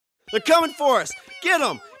They're coming for us. Get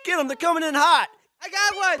them. Get them. They're coming in hot. I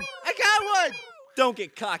got one. Don't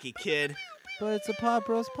get cocky, kid. But it's a Pod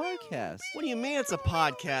Bros podcast. What do you mean it's a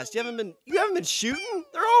podcast? You haven't been shooting?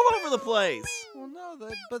 They're all over the place. Well, no,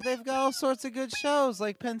 but they've got all sorts of good shows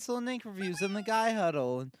like Pencil and Ink Reviews and The Guy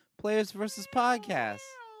Huddle and Players vs. Podcasts.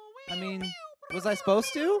 I mean, was I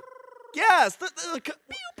supposed to? Yes.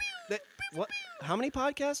 What? How many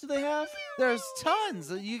podcasts do they have? There's tons.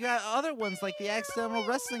 You got other ones like The Accidental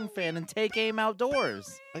Wrestling Fan and Take Aim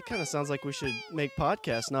Outdoors. That kind of sounds like we should make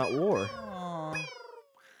podcasts, not war. Aww.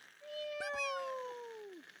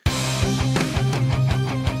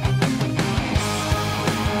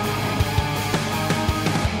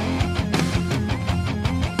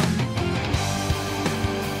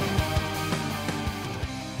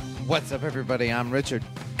 What's up, everybody? I'm Richard.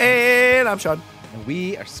 And I'm Shawn. And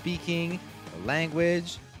we are speaking the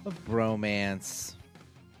language of bromance.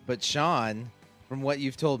 But Shawn, from what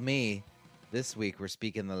you've told me, this week we're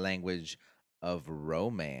speaking the language of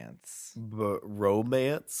romance.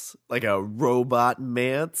 Romance? Like a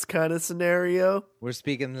robot-mance kind of scenario? We're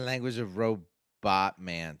speaking the language of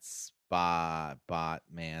robot-mance.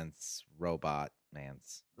 Bot-mance.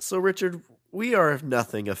 Robot-mance. So, Richard, we are, if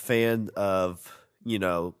nothing, a fan of,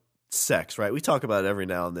 sex, right? We talk about it every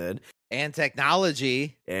now and then. And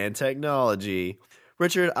technology.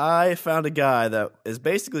 Richard, I found a guy that is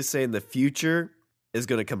basically saying the future is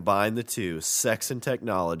going to combine the two, sex and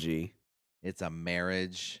technology. It's a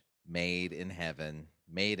marriage made in heaven,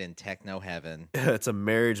 made in techno heaven. It's a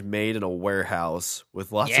marriage made in a warehouse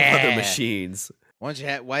with lots of other machines. Why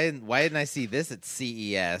didn't I see this at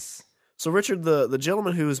CES? So, Richard, the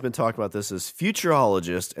gentleman who has been talking about this is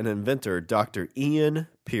Futurologist and inventor Dr. Ian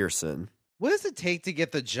Pearson. What does it take to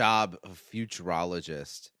get the job of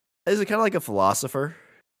Futurologist? Is it kind of like a philosopher?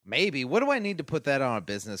 Maybe. What do I need to put that on a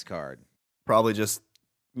business card? Probably just,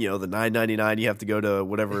 the $9.99 you have to go to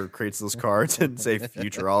whatever creates those cards and say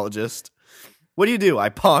Futurologist. What do? I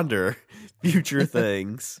ponder future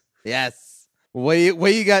things. Yes. What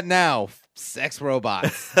you got now? Sex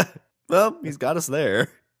robots. Well, he's got us there.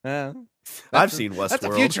 I've seen Westworld. That's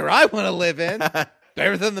a future I want to live in.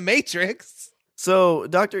 Better than the Matrix. So,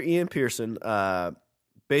 Dr. Ian Pearson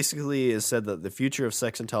basically has said that the future of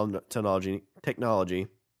sex and technology,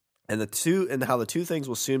 and how the two things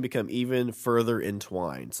will soon become even further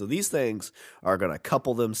entwined. So these things are going to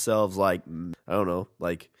couple themselves like things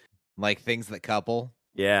that couple.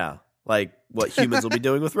 Yeah, like what humans will be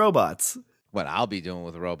doing with robots. What I'll be doing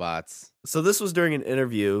with robots. So this was during an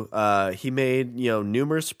interview. He made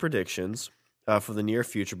numerous predictions for the near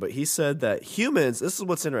future, but he said that humans, this is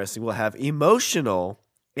what's interesting, will have emotional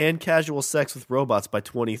and casual sex with robots by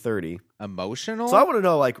 2030. Emotional? So I want to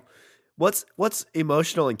know, what's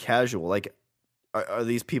emotional and casual? Like, are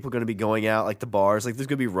these people going to be going out like the bars? Like, there's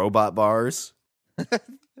going to be robot bars.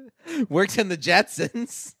 Worked in the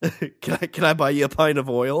Jetsons. Can I buy you a pint of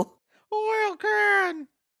oil? Oil can.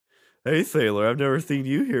 Hey, sailor, I've never seen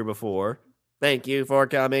you here before. Thank you for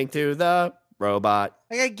coming to the robot.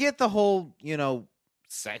 Like, I get the whole,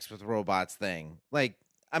 sex with robots thing. Like,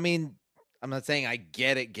 I mean, I'm not saying I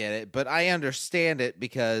get it, but I understand it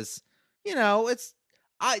because,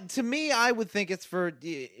 to me, I would think it's for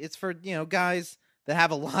guys that have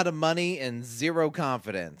a lot of money and zero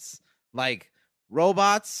confidence. Like,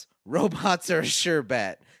 robots are a sure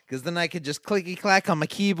bet because then I could just clicky clack on my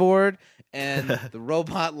keyboard and the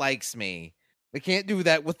robot likes me. I can't do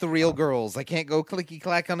that with the real girls. I can't go clicky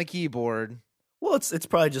clack on a keyboard. Well, it's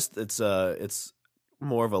probably just it's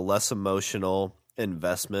more of a less emotional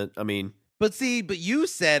investment. I mean, but you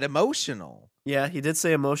said emotional. Yeah, he did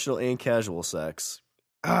say emotional and casual sex.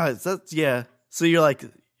 Yeah. So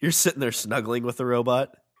you're sitting there snuggling with the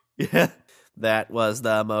robot. Yeah. That was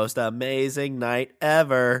the most amazing night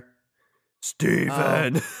ever,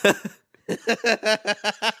 Steven.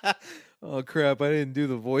 Oh, crap. I didn't do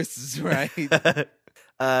the voices right.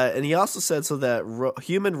 And he also said so that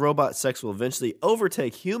human-robot sex will eventually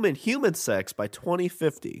overtake human-human sex by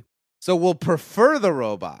 2050. So we'll prefer the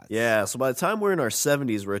robots. Yeah, so by the time we're in our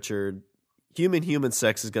 70s, Richard, human-human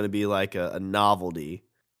sex is going to be like a novelty.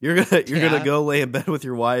 You're gonna go lay in bed with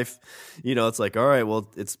your wife. It's like, all right,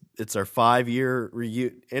 well, it's our 5-year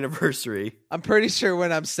anniversary. I'm pretty sure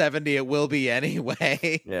when I'm 70, it will be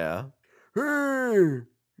anyway. Yeah. Hey,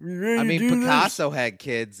 I mean, Picasso had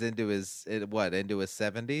kids into his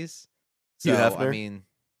 70s. So I mean,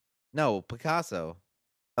 no, Picasso.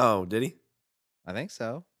 Oh, did he? I think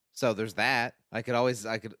so. So there's that. I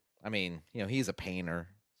mean, he's a painter,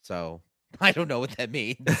 so I don't know what that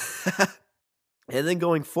means. And then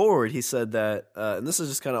going forward, he said that, and this is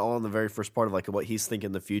just kind of all in the very first part of like what he's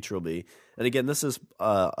thinking the future will be. And again, this is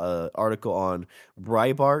an article on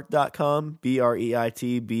Breitbart.com,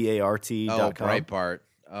 BREITBART.com. Oh, Breitbart.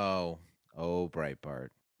 Oh, Breitbart.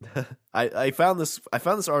 I found this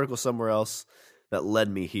article somewhere else that led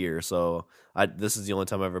me here. So this is the only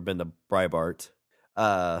time I've ever been to Breitbart.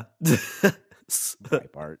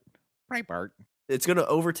 Breitbart. It's going to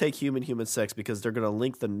overtake human sex because they're going to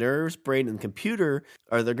link the nerves, brain, and computer,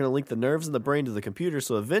 or they're going to link the nerves and the brain to the computer.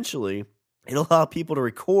 So eventually, it'll allow people to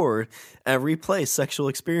record and replay sexual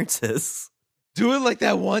experiences. Do it like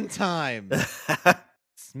that one time.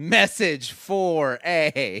 Message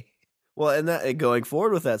 4A. Well, and going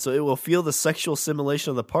forward with that, so it will feel the sexual simulation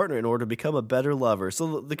of the partner in order to become a better lover.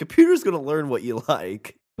 So the computer's going to learn what you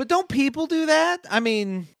like. But don't people do that? I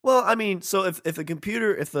mean, so if the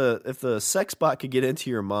computer, if the sex bot could get into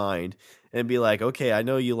your mind and be like, okay, I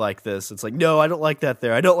know you like this. It's like, no, I don't like that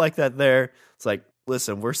there. I don't like that there. It's like,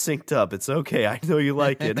 listen, we're synced up. It's okay. I know you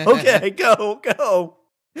like it. Okay, go.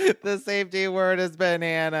 The safety word is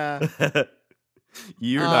banana.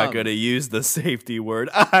 You're not going to use the safety word.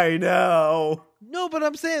 I know. No, but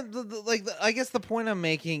I'm saying, I guess the point I'm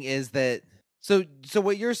making is that, so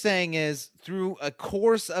what you're saying is through a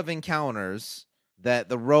course of encounters that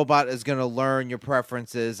the robot is going to learn your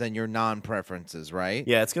preferences and your non-preferences, right?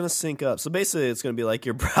 Yeah, it's going to sync up. So basically it's going to be like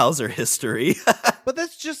your browser history. But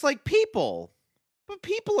that's just like people. But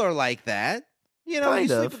people are like that. You know, you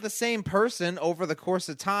sleep with the same person over the course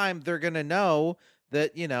of time, they're going to know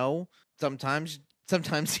that, you know, sometimes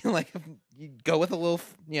you like you go with a little,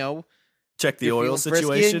 you know, check the oil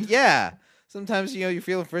situation. Frisky. Yeah. Sometimes, you know, you're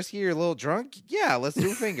feeling frisky, you're a little drunk. Yeah, let's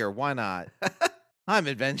do a finger. Why not? I'm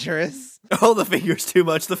adventurous. Oh, the finger's too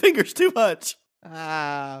much. The finger's too much.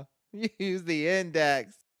 You use the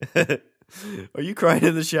index. Are you crying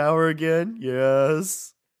in the shower again?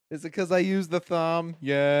 Yes. Is it because I use the thumb?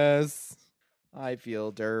 Yes. I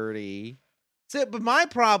feel dirty. So, but my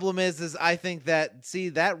problem is I think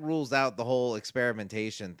that rules out the whole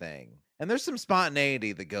experimentation thing. And there's some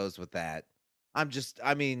spontaneity that goes with that. I'm just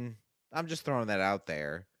throwing that out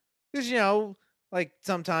there. Because, you know, like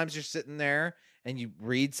sometimes you're sitting there and you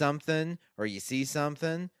read something or you see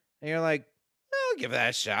something and you're like, I'll give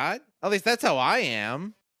that a shot. At least that's how I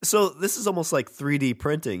am. So this is almost like 3D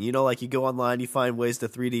printing. You know, like you go online, you find ways to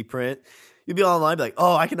 3D print. You'd be online, be like,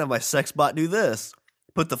 oh, I can have my sex bot do this.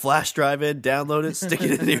 Put the flash drive in, download it, stick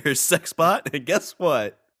it into your sex bot, and guess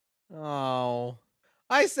what? Oh,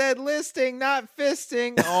 I said listing, not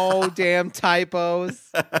fisting. Oh, damn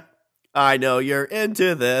typos. I know you're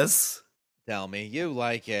into this. Tell me you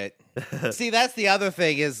like it. See, that's the other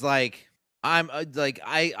thing is like, I'm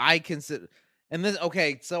I consider, and this,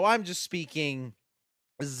 okay, so I'm just speaking,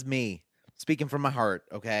 this is me speaking from my heart,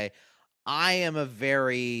 okay? I am a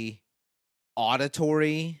very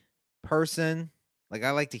auditory person. Like,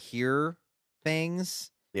 I like to hear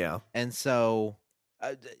things. Yeah. And so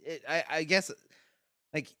I guess,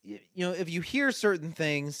 like, you know, if you hear certain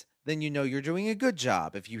things, then you know you're doing a good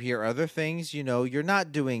job. If you hear other things, you know you're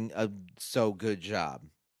not doing a so good job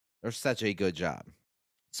or such a good job.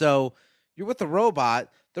 So you're with the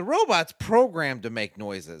robot. The robot's programmed to make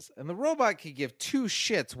noises, and the robot can give two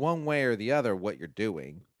shits one way or the other what you're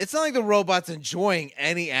doing. It's not like the robot's enjoying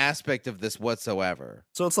any aspect of this whatsoever.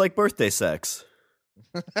 So it's like birthday sex.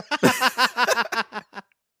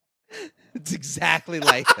 It's exactly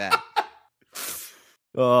like that.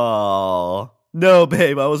 Oh, no,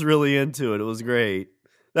 babe, I was really into it. It was great.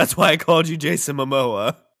 That's why I called you Jason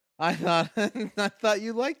Momoa. I thought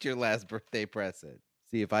you liked your last birthday present.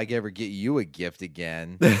 See if I can ever get you a gift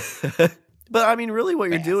again. But I mean, really what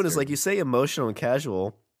you're doing is, like you say, emotional and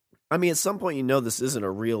casual. I mean, at some point you know this isn't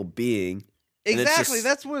a real being. Exactly.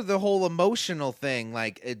 That's where the whole emotional thing,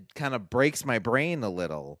 like, it kind of breaks my brain a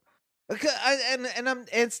little.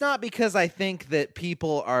 It's not because I think that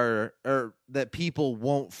people that people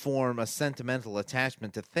won't form a sentimental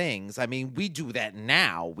attachment to things. I mean, we do that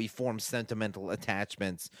now. We form sentimental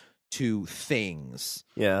attachments to things.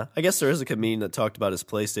 Yeah, I guess there is a comedian that talked about his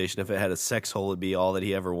PlayStation. If it had a sex hole, it'd be all that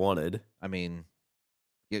he ever wanted. I mean,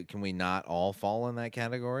 can we not all fall in that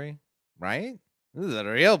category? Right? This is a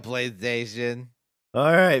real PlayStation. All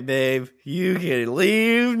right, babe, you can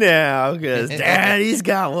leave now because Daddy's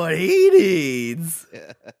got what he needs.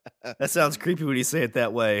 That sounds creepy when you say it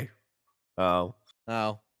that way. Oh,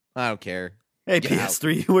 I don't care. Hey, get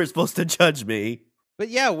PS3, out. You weren't supposed to judge me. But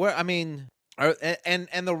yeah, and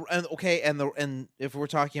if we're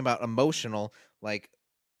talking about emotional, like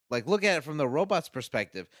look at it from the robot's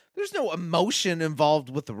perspective. There's no emotion involved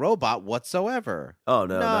with the robot whatsoever. Oh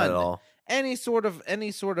no, not at all. any sort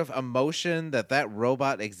of emotion that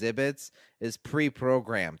robot exhibits is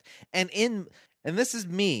pre-programmed. And this is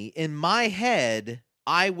me, in my head,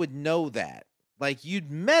 I would know that. Like you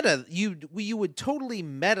would totally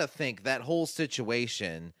meta think that whole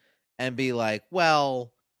situation and be like,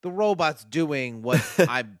 well, the robot's doing what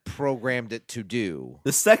I programmed it to do. The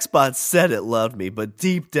Sexbot said it loved me, but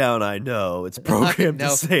deep down I know it's programmed to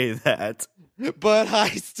say that. But I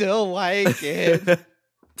still like it.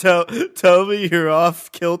 Tell me you're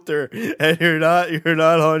off kilter and you're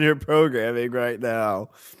not on your programming right now.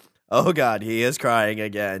 Oh God, he is crying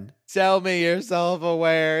again. Tell me you're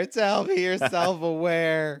self-aware. Tell me you're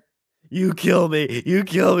self-aware. You kill me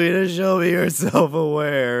to show me you're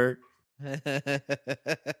self-aware.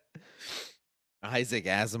 Isaac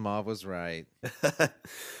Asimov was right. But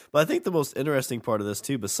I think the most interesting part of this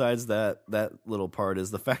too, besides that little part,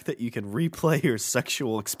 is the fact that you can replay your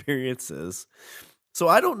sexual experiences. So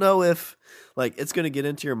I don't know if like it's going to get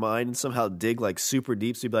into your mind and somehow dig like super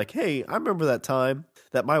deep. So you'd be like, hey, I remember that time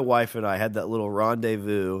that my wife and I had that little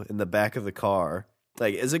rendezvous in the back of the car.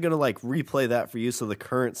 Like, is it going to like replay that for you? So the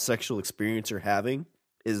current sexual experience you're having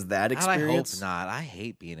is that experience? I hope not. I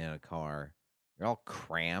hate being in a car. You're all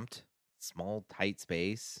cramped, small, tight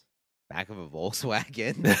space, back of a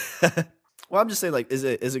Volkswagen. Well, I'm just saying, like, is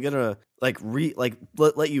it gonna like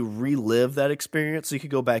let you relive that experience so you could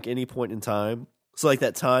go back any point in time? So like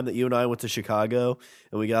that time that you and I went to Chicago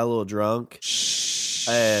and we got a little drunk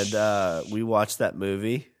and we watched that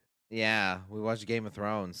movie. Yeah, we watched Game of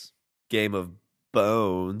Thrones. Game of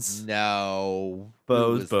Bones. No.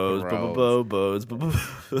 Bones.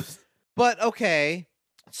 But okay.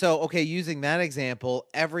 So, using that example,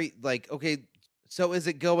 so is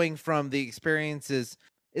it going from experiences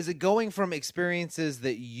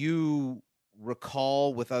that you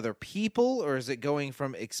recall with other people, or is it going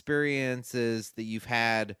from experiences that you've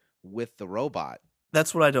had with the robot?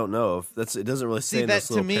 That's what I don't know. It doesn't really say that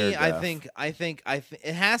to me. Paragraph. I think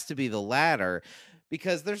it has to be the latter,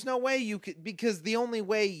 because there's no way you could. Because the only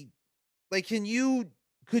way, like, do you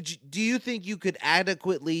think you could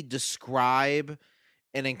adequately describe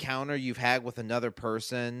an encounter you've had with another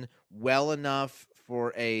person well enough for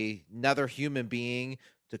another human being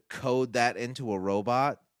to code that into a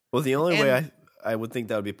robot? Well, the only way I would think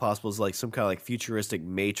that would be possible is like some kind of like futuristic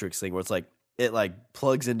Matrix thing where it's like it like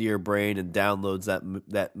plugs into your brain and downloads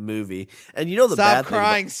that movie. And you know the Stop bad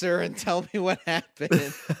crying, thing sir, and tell me what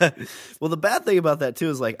happened. Well, the bad thing about that too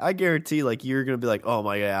is like I guarantee like you're gonna be like, oh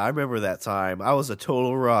my God, I remember that time. I was a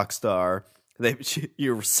total rock star.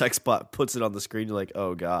 Your Sexbot puts it on the screen. You're like,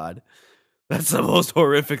 oh God, that's the most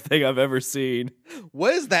horrific thing I've ever seen.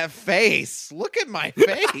 What is that face? Look at my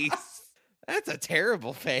face. That's a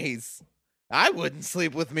terrible face. I wouldn't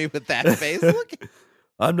sleep with me with that face. Look.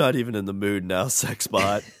 I'm not even in the mood now,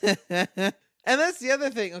 Sexbot. And that's the other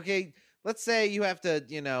thing. Okay, let's say you have to,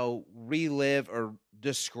 relive or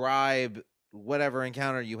describe whatever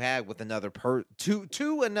encounter you had with another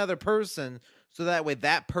to another person, so that way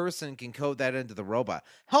that person can code that into the robot.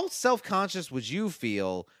 How self-conscious would you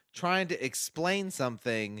feel trying to explain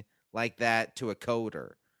something like that to a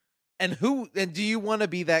coder? And do you want to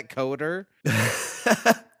be that coder?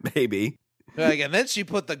 Maybe. Like, and then she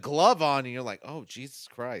put the glove on, and you're like, "Oh, Jesus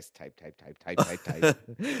Christ!" Type.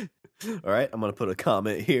 All right, I'm gonna put a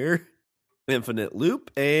comment here. Infinite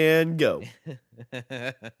loop and go.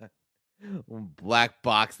 Black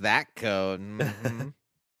box that code. Mm-hmm.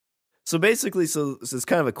 So basically, it's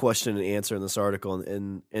kind of a question and answer in this article,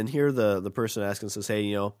 and here the person asking says, "Hey,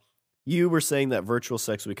 you were saying that virtual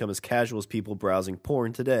sex will become as casual as people browsing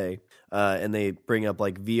porn today," and they bring up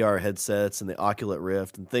like VR headsets and the Oculus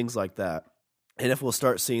Rift and things like that. And if we'll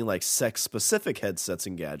start seeing like sex-specific headsets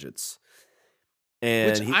and gadgets,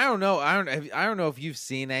 and I don't know. I don't know if you've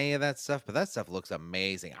seen any of that stuff, but that stuff looks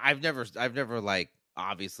amazing. I've never like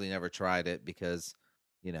obviously never tried it because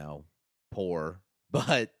poor.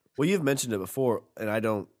 But well, you've mentioned it before, and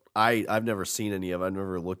I've never seen any of it. I've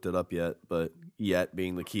never looked it up yet, but yet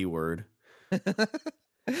being the key word.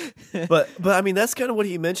 but I mean, that's kind of what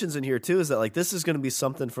he mentions in here too, is that like this is going to be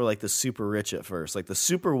something for like the super rich at first. Like the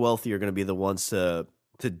super wealthy are going to be the ones to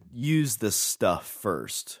use this stuff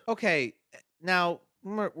first. Okay, now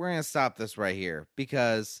we're going to stop this right here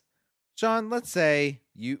because Shawn, let's say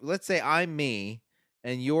I'm me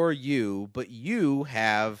and you're you, but you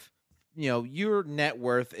have your net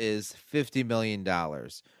worth is $50 million.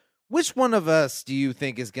 Which one of us do you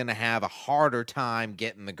think is going to have a harder time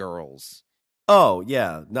getting the girls? Oh,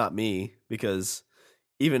 yeah, not me, because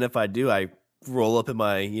even if I do, I roll up in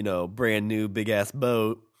my, brand new big ass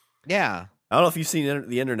boat. Yeah. I don't know if you've seen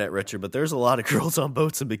the internet, Richard, but there's a lot of girls on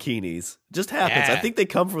boats in bikinis. It just happens. Yeah. I think they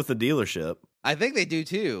come with the dealership. I think they do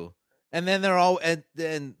too. And then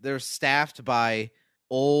they're staffed by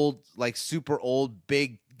old, like super old,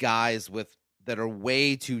 big guys that are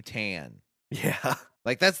way too tan. Yeah.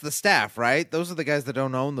 Like that's the staff, right? Those are the guys that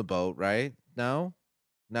don't own the boat, right? No.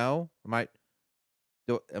 I'm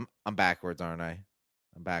backwards, aren't I?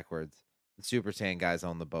 I'm backwards. The super tan guys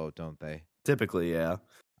own the boat, don't they? Typically, yeah.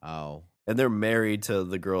 Oh. And they're married to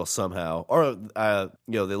the girl somehow. Or, they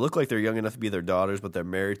look like they're young enough to be their daughters, but they're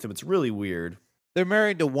married to them. It's really weird. They're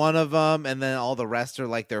married to one of them, and then all the rest are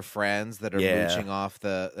like their friends that are mooching off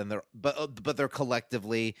but they're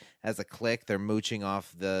collectively as a clique. They're mooching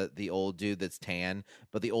off the old dude that's tan,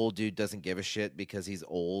 but the old dude doesn't give a shit because he's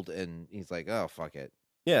old and he's like, oh fuck it.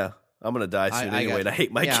 Yeah, I'm gonna die soon anyway, and I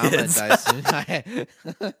hate my kids. I'm gonna die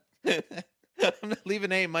soon. I'm not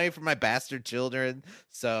leaving any money for my bastard children,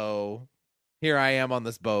 so here I am on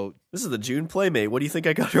this boat. This is the June Playmate. What do you think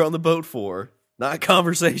I got her on the boat for? Not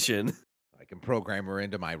conversation. I can program her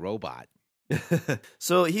into my robot.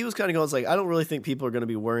 So he was kind of going, it's like, I don't really think people are going to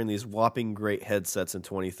be wearing these whopping great headsets in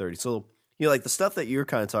 2030. So, like the stuff that you're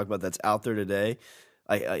kind of talking about that's out there today,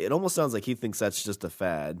 it almost sounds like he thinks that's just a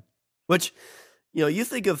fad. Which, you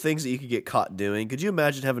think of things that you could get caught doing. Could you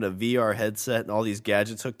imagine having a VR headset and all these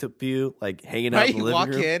gadgets hooked up to you, like hanging out in the living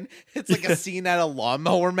room? You walk in, it's like a scene at a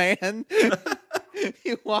Lawnmower Man.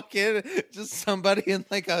 You walk in, just somebody in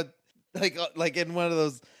like in one of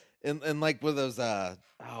those, in like one of those, I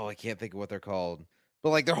can't think of what they're called. But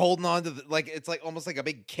like they're holding on to it's like almost like a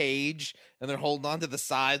big cage, and they're holding on to the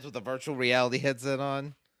sides with a virtual reality headset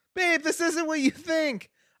on. Babe, this isn't what you think.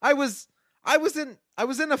 I was in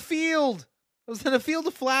a field. I was in a field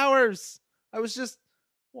of flowers. I was just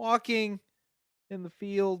walking in the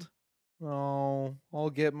field. Oh,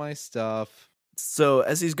 I'll get my stuff. So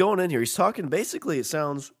as he's going in here, he's talking, basically it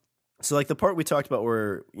sounds, so like the part we talked about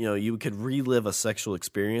where, you could relive a sexual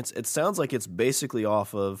experience, it sounds like it's basically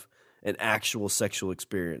off of an actual sexual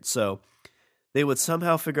experience. So they would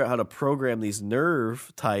somehow figure out how to program these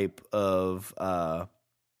nerve type of,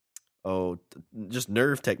 just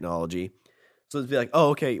nerve technology. So it'd be like,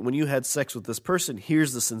 oh, okay, when you had sex with this person,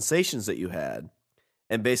 here's the sensations that you had,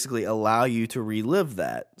 and basically allow you to relive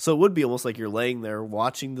that. So it would be almost like you're laying there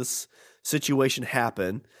watching this situation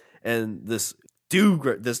happen, and this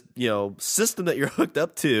system that you're hooked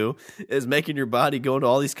up to is making your body go into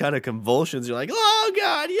all these kind of convulsions. You're like, oh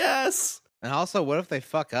God, yes. And also, what if they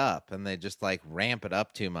fuck up and they just like ramp it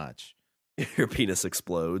up too much? Your penis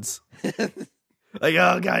explodes. Like,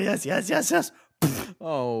 oh God, yes.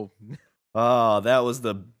 Oh, that was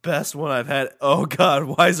the best one I've had. Oh God,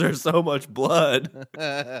 why is there so much blood?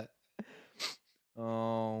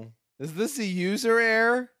 Oh, is this a user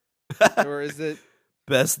error? Or is it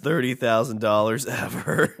best $30,000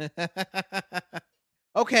 ever?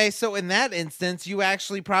 Okay, so in that instance, you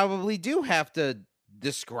actually probably do have to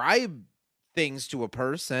describe things to a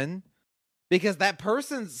person, because that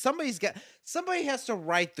person, somebody has to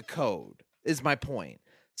write the code, is my point.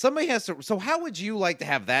 Somebody has to. So how would you like to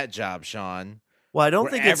have that job, Shawn? Well, I don't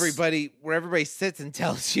think where everybody sits and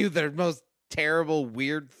tells you their most terrible,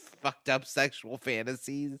 weird, fucked up sexual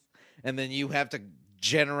fantasies, and then you have to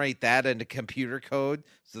generate that into computer code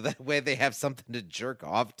so that way they have something to jerk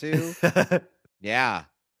off to. Yeah,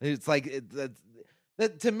 it's like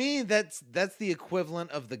that to me. That's the equivalent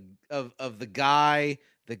of the guy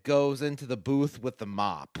that goes into the booth with the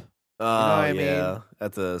mop. Oh, you know what I mean?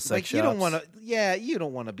 At the sex shops. You don't want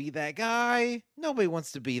to be that guy. Nobody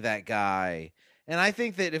wants to be that guy. And I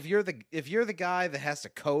think that if you're the guy that has to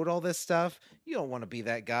code all this stuff, you don't want to be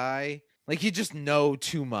that guy. Like, you just know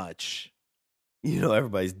too much. You know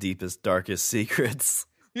everybody's deepest, darkest secrets.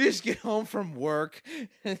 You just get home from work,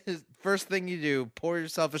 and first thing you do, pour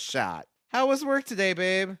yourself a shot. How was work today,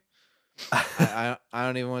 babe? I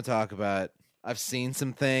don't even want to talk about it. I've seen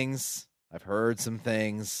some things. I've heard some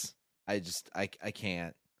things. I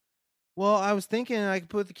can't. Well, I was thinking I could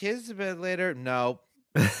put the kids to bed later. No.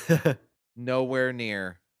 Nowhere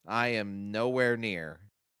near. I am nowhere near.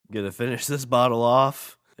 Gonna finish this bottle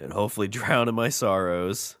off and hopefully drown in my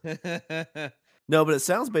sorrows. No, but it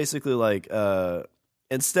sounds basically like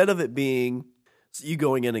instead of it being you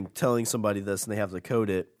going in and telling somebody this and they have to code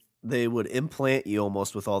it, they would implant you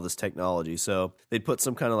almost with all this technology. So they'd put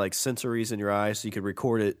some kind of like sensories in your eyes so you could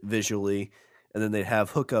record it visually, and then they'd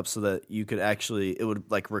have hookups so that you could it would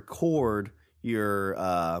like record your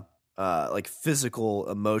like physical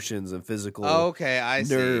emotions and physical I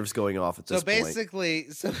nerves see. going off at this point. So basically,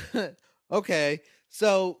 okay.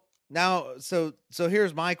 So Now, so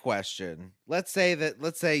here's my question. Let's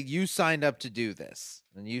say you signed up to do this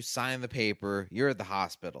and you sign the paper. You're at the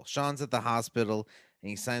hospital. Shawn's at the hospital and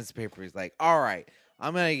he signs the paper. He's like, all right,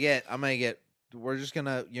 we're just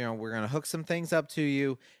gonna, we're gonna hook some things up to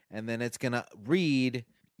you, and then it's gonna read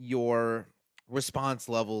your response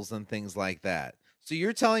levels and things like that. So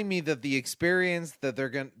you're telling me that the experience that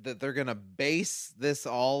they're gonna base this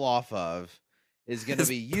all off of is gonna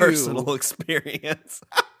be you personal experience.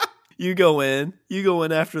 You go in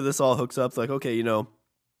after this all hooks up. It's like, okay,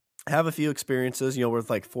 have a few experiences, worth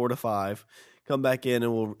like 4 to 5. Come back in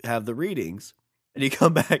and we'll have the readings. And you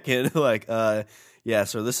come back in like, yeah,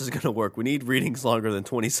 so this is going to work. We need readings longer than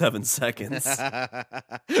 27 seconds.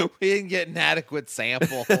 We didn't get an adequate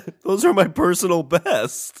sample. Those are my personal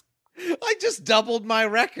best. I just doubled my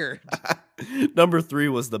record. Number 3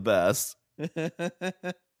 was the best.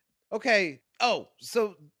 Okay. Oh,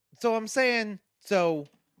 so I'm saying, so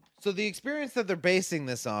the experience that they're basing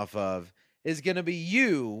this off of is going to be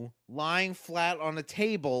you lying flat on a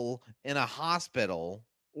table in a hospital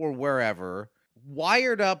or wherever,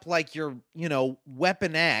 wired up like you're,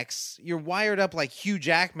 Weapon X. You're wired up like Hugh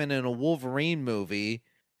Jackman in a Wolverine movie,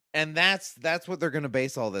 and that's what they're going to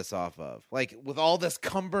base all this off of, like with all this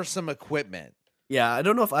cumbersome equipment. Yeah, I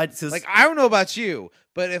don't know if I don't know about you,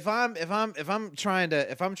 but if I'm trying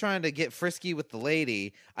to get frisky with the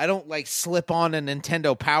lady, I don't like slip on a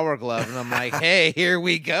Nintendo Power Glove and I'm like, hey, here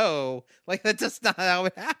we go. Like that's just not how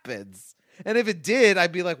it happens. And if it did,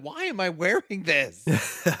 I'd be like, why am I wearing this?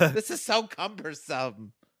 This is so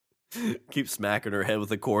cumbersome. Keep smacking her head with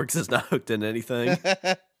the cord because it's not hooked in anything.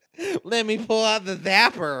 Let me pull out the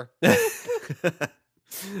zapper.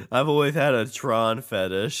 I've always had a Tron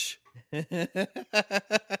fetish.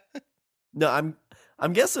 No,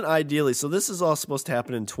 I'm guessing ideally. So this is all supposed to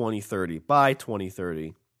happen in 2030. By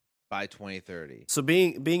 2030. By 2030. So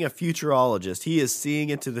being a futurologist, he is seeing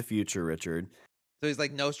into the future, Richard. So he's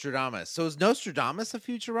like Nostradamus. So is Nostradamus a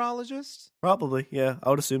futurologist? Probably, yeah. I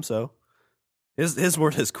would assume so. His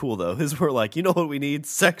word is cool though. His word, like, you know what we need?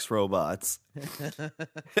 Sex robots.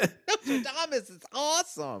 Nostradamus is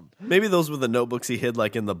awesome. Maybe those were the notebooks he hid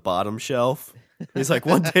like in the bottom shelf. He's like,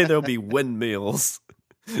 one day there'll be windmills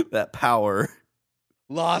that power.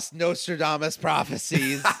 Lost Nostradamus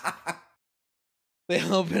prophecies. They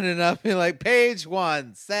open it up and like, page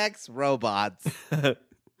 1, sex robots.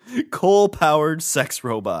 Coal-powered sex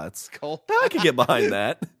robots. I could get behind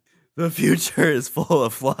that. The future is full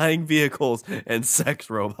of flying vehicles and sex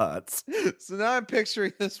robots. So now I'm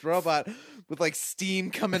picturing this robot with like steam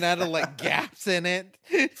coming out of like gaps in it.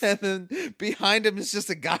 And then behind him is just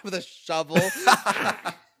a guy with a shovel.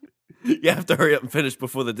 You have to hurry up and finish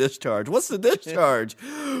before the discharge. What's the discharge?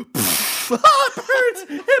 Oh, it hurts!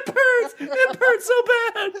 It hurts so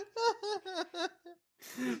bad!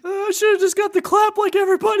 I should have just got the clap like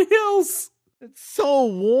everybody else. It's so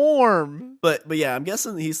warm. But yeah, I'm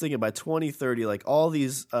guessing he's thinking by 2030, like all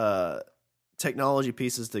these technology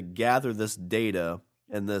pieces to gather this data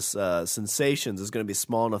and this sensations is going to be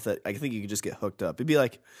small enough that I think you could just get hooked up. It'd be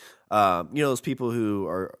like, those people who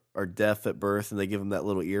are deaf at birth and they give them that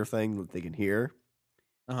little ear thing that they can hear.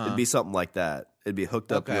 Uh-huh. It'd be something like that. It'd be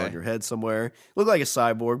hooked up on your head somewhere. Look like a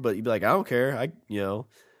cyborg, but you'd be like, I don't care.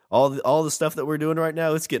 All the stuff that we're doing right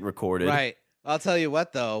now, it's getting recorded. Right. I'll tell you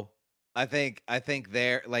what, though. I think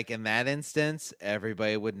there, like in that instance,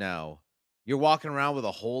 everybody would know. You're walking around with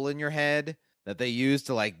a hole in your head that they use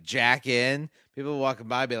to like jack in. People walking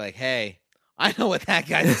by be like, "Hey, I know what that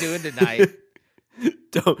guy's doing tonight."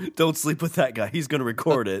 Don't sleep with that guy. He's going to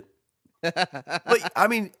record it. But I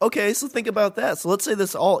mean, okay, so think about that. So let's say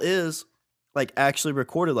this all is like actually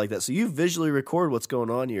recorded like that. So you visually record what's going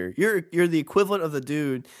on here. You're the equivalent of the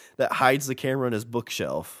dude that hides the camera on his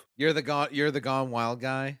bookshelf. You're the Gone Wild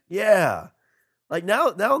guy. Yeah. Like now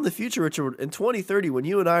in the future, Richard, in 2030, when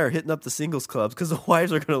you and I are hitting up the singles clubs, because the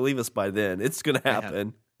wives are going to leave us by then, it's going to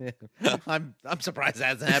happen. Yeah. I'm surprised that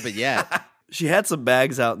hasn't happened yet. She had some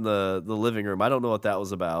bags out in the living room. I don't know what that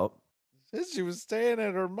was about. She was staying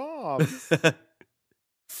at her mom's.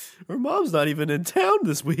 Her mom's not even in town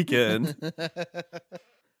this weekend.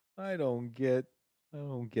 I don't get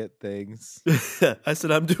things. I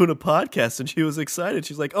said, I'm doing a podcast, and she was excited.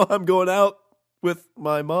 She's like, oh, I'm going out with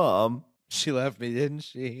my mom. She left me, didn't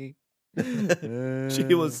she?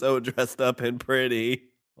 She was so dressed up and pretty.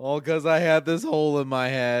 All because I had this hole in my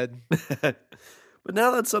head. But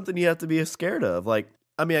now that's something you have to be scared of. Like,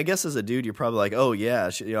 I mean, I guess as a dude, you're probably like, oh,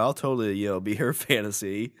 yeah, I'll totally, be her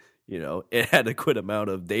fantasy. An adequate amount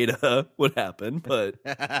of data would happen. But,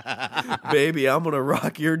 baby, I'm going to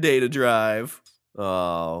rock your data drive.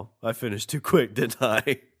 Oh, I finished too quick, didn't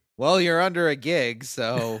I? Well, you're under a gig,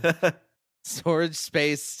 so storage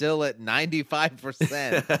space still at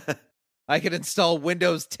 95%. I could install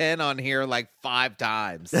Windows 10 on here like 5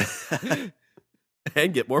 times.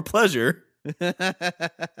 And get more pleasure.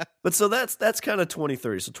 But so that's kind of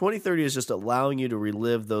 2030. So 2030 is just allowing you to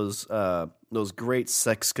relive those great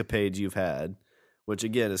sexcapades you've had, which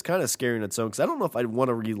again is kind of scary in its own, because I don't know if I'd want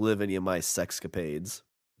to relive any of my sexcapades.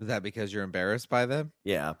 Is that because you're embarrassed by them?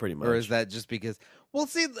 Yeah, pretty much. Or is that just because? Well,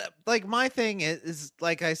 see, like my thing is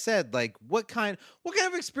like I said, like what kind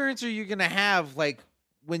of experience are you gonna have, like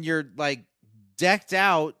when you're like decked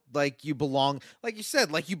out, like you belong, like you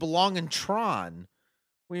said, like you belong in Tron,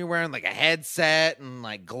 when you're wearing like a headset and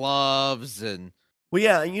like gloves and. Well,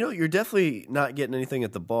 yeah, and you're definitely not getting anything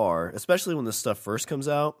at the bar, especially when this stuff first comes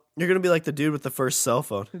out. You're gonna be like the dude with the first cell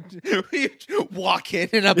phone. You walk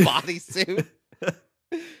in a bodysuit.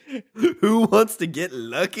 Who wants to get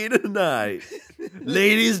lucky tonight?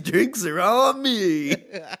 Ladies, drinks are on me.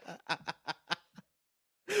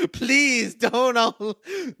 Please don't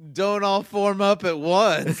all form up at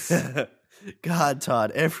once. God,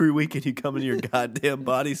 Todd, every weekend you come in your goddamn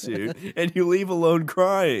bodysuit and you leave alone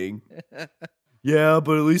crying. Yeah,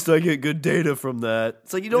 but at least I get good data from that.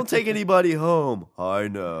 It's like, you don't take anybody home. I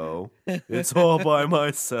know. It's all by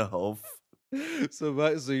myself.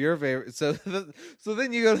 So your favorite. So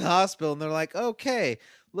then you go to the hospital and they're like, okay,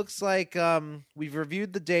 looks like we've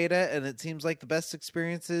reviewed the data and it seems like the best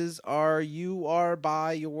experiences you are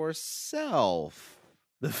by yourself.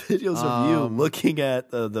 The videos of you looking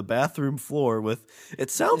at the bathroom floor with,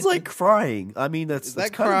 it sounds like crying. I mean, that's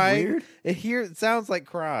kind of weird. It sounds like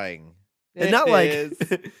crying. And not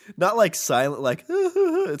like silent, like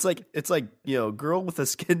it's like girl with a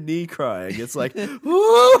skin knee crying. It's like I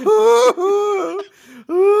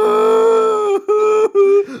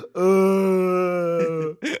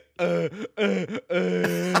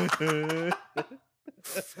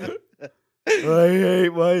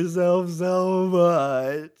hate myself so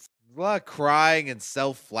much. A lot of crying and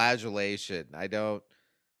self-flagellation. I don't.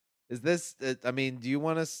 Is this? I mean, do you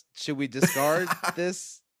want us? Should we discard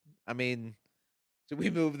this? I mean, should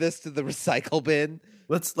we move this to the recycle bin?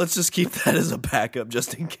 Let's just keep that as a backup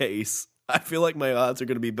just in case. I feel like my odds are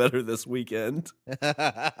going to be better this weekend.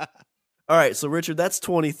 All right, so Richard, that's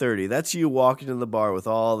 2030. That's you walking in the bar with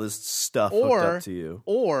all this stuff hooked up to you.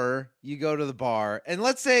 Or you go to the bar, and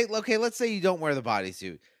let's say you don't wear the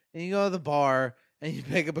bodysuit, and you go to the bar, and you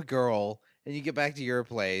pick up a girl, and you get back to your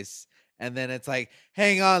place, and then it's like,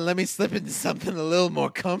 hang on, let me slip into something a little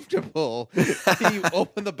more comfortable. You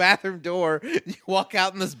open the bathroom door, you walk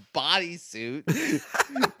out in this bodysuit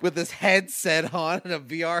with this headset on and a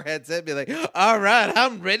VR headset, be like, all right,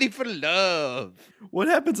 I'm ready for love. What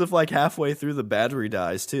happens if like halfway through the battery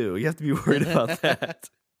dies too? You have to be worried about that.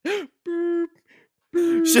 Boop,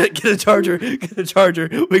 boop. Shit, get a charger.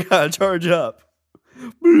 We gotta charge up.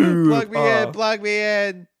 Boop. Plug me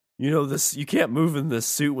in. This, you can't move in this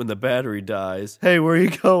suit when the battery dies. Hey, where are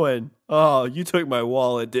you going? Oh, you took my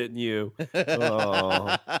wallet, didn't you?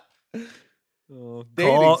 Oh.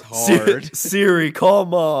 Dating's hard. Siri, call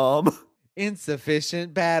mom.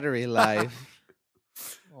 Insufficient battery life.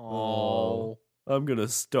 Oh. I'm going to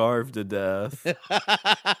starve to death.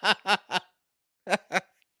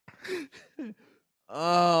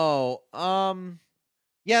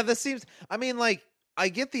 Yeah, this seems, I mean, like, I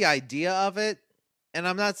get the idea of it. And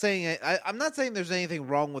I'm not saying there's anything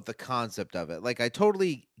wrong with the concept of it. Like, I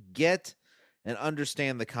totally get and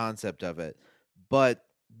understand the concept of it, but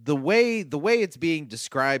the way it's being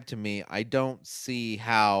described to me, I don't see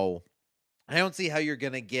how you're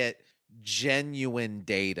gonna get genuine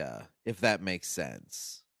data, if that makes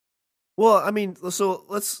sense. Well, I mean, so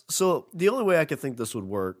the only way I could think this would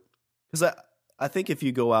work, because I think if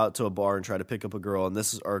you go out to a bar and try to pick up a girl and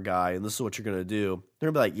this is our guy and this is what you're going to do,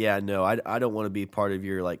 they're going to be like, yeah, no, I don't want to be part of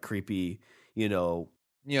your like creepy,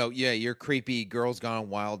 your creepy Girls Gone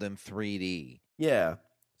Wild in 3D. Yeah.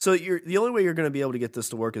 So the only way you're going to be able to get this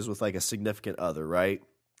to work is with like a significant other, right?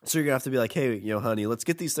 So you're going to have to be like, hey, honey, let's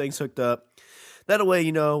get these things hooked up. That way,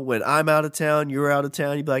 when I'm out of town, you're out of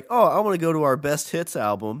town, you'd be like, oh, I want to go to our best hits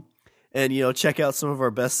album and, check out some of our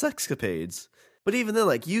best sexcapades. But even then,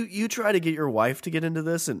 like, you try to get your wife to get into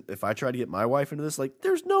this, and if I try to get my wife into this, like,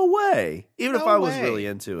 there's no way. Even if I was really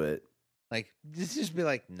into it. Like, just be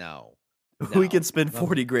like, no. We could spend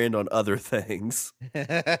 40 grand on other things.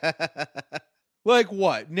 Like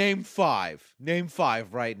what? Name 5. Name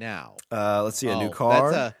 5 right now. Let's see, a new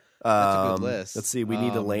car. That's a good list. Let's see, we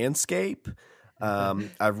need a landscape.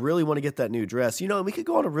 I really want to get that new dress. We could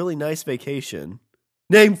go on a really nice vacation.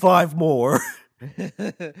 Name 5 more.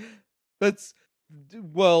 That's...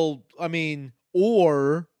 Well, I mean,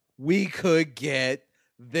 or we could get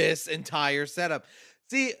this entire setup.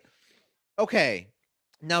 See, okay,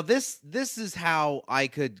 now this is how I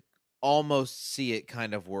could almost see it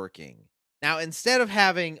kind of working. Now, instead of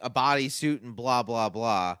having a bodysuit and blah, blah,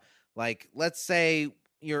 blah, like, let's say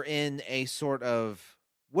you're in a sort of,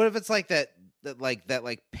 what if it's like that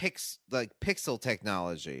pixel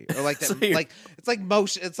technology, or like that, So it's like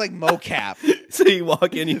motion, it's like mocap. So you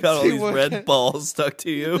walk in, you got all these red balls stuck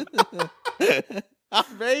to you.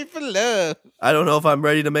 I'm ready for love. I don't know if I'm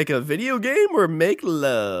ready to make a video game or make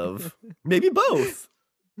love. Maybe both.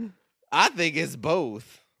 I think it's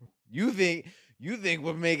both. You think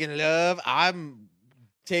we're making love? I'm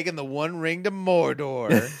taking the One Ring to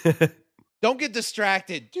Mordor. Don't get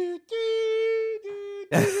distracted.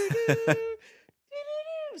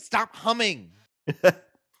 Stop humming.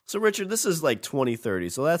 So Richard, this is like 2030.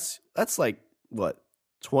 So that's like what,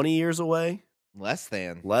 20 years away? Less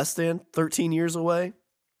than 13 years away.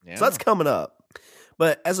 Yeah. So that's coming up.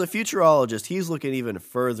 But as a futurologist, he's looking even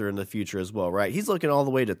further in the future as well, right? He's looking all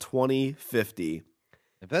the way to 2050.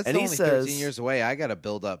 If that's And only he says, 13 years away, I got to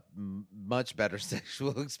build up much better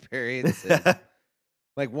sexual experiences.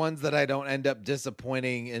 Like ones that I don't end up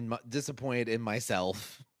disappointed in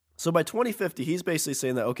myself. So by 2050, he's basically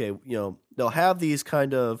saying that, okay, they'll have these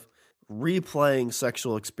kind of replaying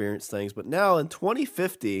sexual experience things, but now in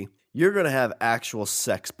 2050, you're going to have actual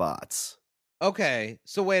sex bots. Okay,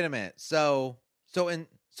 so wait a minute. So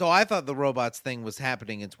I thought the robots thing was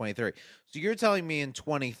happening in 2030. So you're telling me in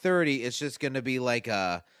 2030 it's just going to be like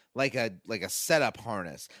a setup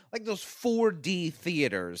harness, like those 4D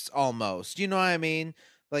theaters almost. You know what I mean?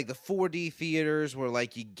 Like the 4D theaters where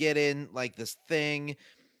like you get in like this thing,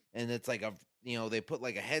 and it's like they put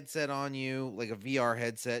like a headset on you, like a VR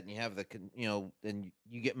headset, and you have and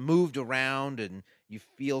you get moved around and you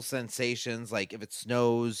feel sensations. Like if it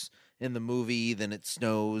snows in the movie, then it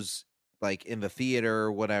snows like in the theater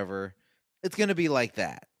or whatever. It's going to be like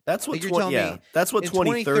that. That's what like you're telling me. That's what In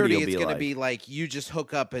 2030 will it's be going like. to be like you just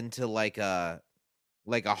hook up into like a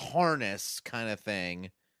harness kind of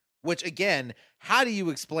thing. Which again, how do you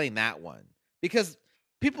explain that one? Because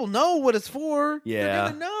people know what it's for. Yeah. They're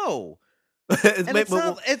going to know. And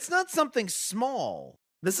it's not something small.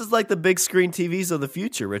 This is like the big screen TVs of the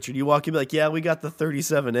future, Richard. You walk in, be like, yeah, we got the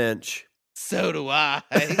 37-inch. So do I.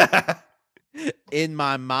 In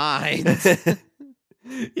my mind.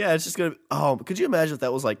 Yeah, it's just going to be, could you imagine if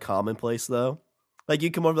that was like commonplace though? Like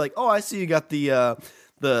you come over like, oh, I see you got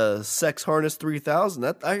the Sex Harness 3000.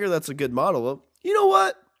 I hear that's a good model. Well, you know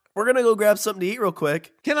what? We're going to go grab something to eat real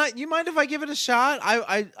quick. You mind if I give it a shot?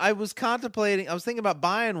 I was thinking about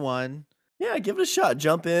buying one. Yeah, give it a shot.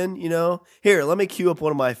 Jump in, Here, let me cue up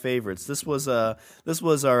one of my favorites. This was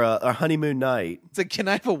our honeymoon night. So can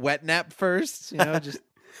I have a wet nap first? Just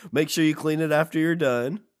make sure you clean it after you're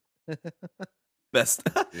done. Best.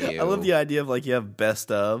 I love the idea of like you have best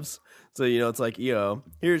ofs. So it's like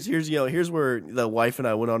here's where the wife and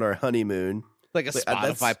I went on our honeymoon. Like a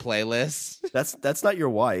Spotify playlist. That's not your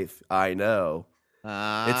wife. I know.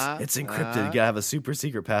 It's encrypted. You gotta have a super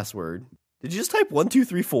secret password. Did you just type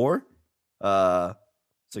 1234?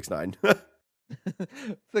 69.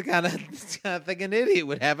 the kind of thing an idiot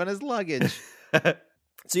would have in his luggage.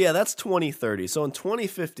 So yeah, that's 2030. So in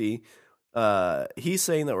 2050, he's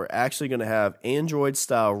saying that we're actually going to have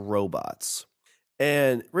Android-style robots.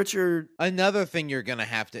 And Richard, another thing you're going to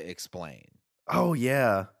have to explain. Oh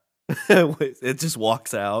yeah, it just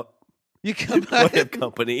walks out. You come out of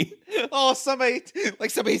company. Oh, somebody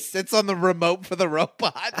sits on the remote for the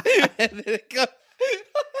robot, and then it goes.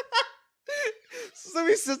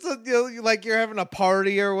 Somebody sits on, like you're having a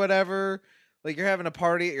party or whatever. Like you're having a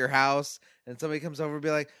party at your house, and somebody comes over and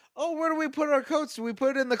be like, "Oh, where do we put our coats? Do we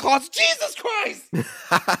put it in the closet?" Jesus Christ!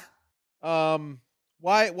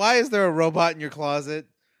 Why is there a robot in your closet?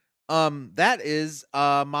 That is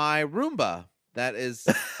my Roomba. That is.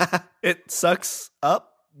 It sucks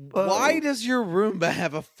up. Why does your Roomba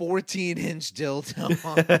have a 14-inch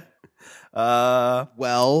dildo on?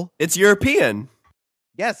 Well, it's European.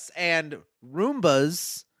 Yes, and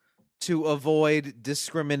Roombas, to avoid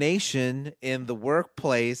discrimination in the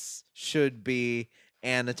workplace, should be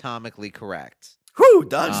anatomically correct. Whew,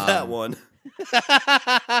 dodge that one.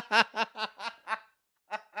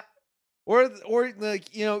 Or like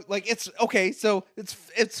it's okay. So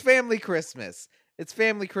it's family Christmas. It's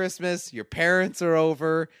family Christmas. Your parents are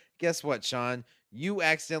over. Guess what, Shawn? You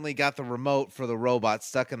accidentally got the remote for the robot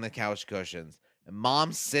stuck in the couch cushions. And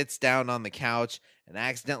mom sits down on the couch and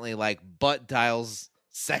accidentally butt dials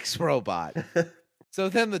sex robot. So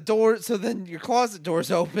then your closet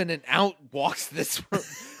doors open and out walks this.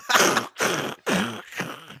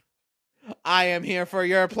 I am here for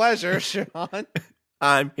your pleasure, Shawn.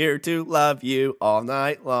 I'm here to love you all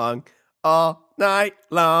night long. All night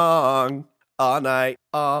long. All night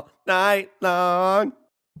long.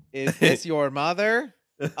 Is this your mother?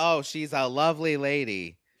 Oh, she's a lovely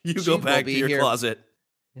lady. You She go will back be to your here- closet.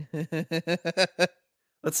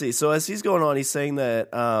 Let's see. So as he's going on, he's saying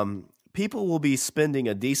that people will be spending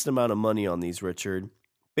a decent amount of money on these, Richard.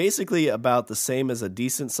 Basically about the same as a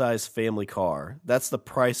decent-sized family car. That's the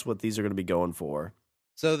price what these are going to be going for.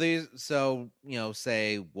 So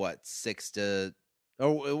say what, 6 to...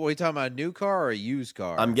 Oh, are we talking about a new car or a used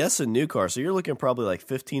car? I'm guessing new car. So you're looking probably like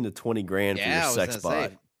 15 to 20 grand for your I was gonna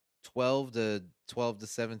Sexbot. say 12 to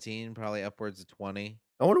 17, probably upwards of 20.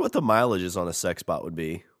 I wonder what the mileages on a Sexbot would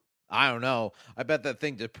be. I don't know. I bet that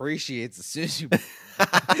thing depreciates as soon as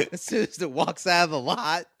as soon as it walks out of the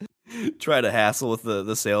lot. Try to hassle with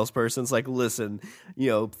the salesperson. It's like, listen,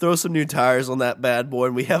 throw some new tires on that bad boy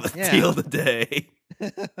and we have a deal today.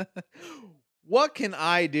 What can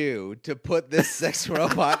I do to put this sex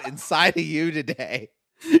robot inside of you today?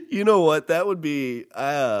 You know what? That would be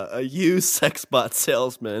a used Sexbot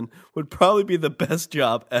salesman would probably be the best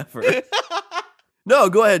job ever. No,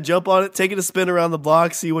 go ahead, jump on it, take it a spin around the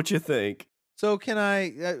block, see what you think. So can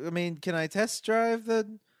I test drive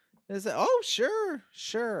oh, sure.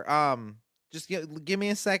 Just give me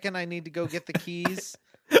a second. I need to go get the keys.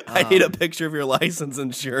 I need a picture of your license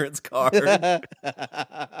insurance card.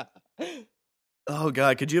 Oh,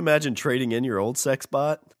 God, could you imagine trading in your old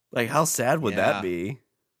Sexbot? Like, how sad would that be?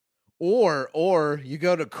 Or you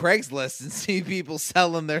go to Craigslist and see people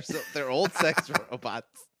selling their old sex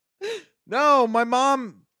robots. No, my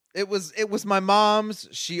mom. It was my mom's.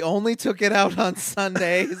 She only took it out on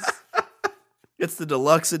Sundays. It's the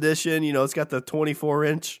deluxe edition. It's got the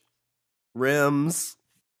 24-inch rims.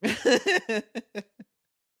 I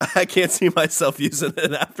can't see myself using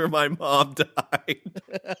it after my mom died.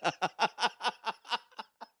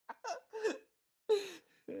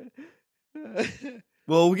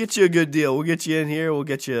 Well, we'll get you a good deal. We'll get you in here. We'll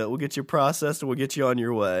get you processed, and we'll get you on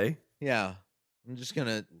your way. Yeah, I'm just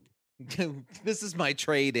gonna. This is my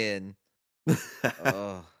trade in.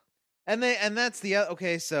 And that's the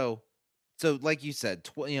okay. So like you said,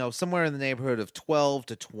 somewhere in the neighborhood of $12,000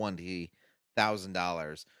 to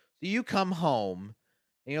 $20,000. So you come home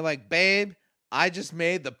and you're like, babe, I just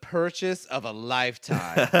made the purchase of a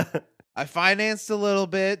lifetime. I financed a little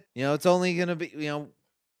bit. It's only gonna be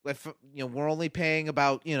we're only paying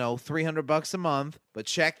about $300 a month. But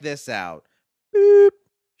check this out. Boop.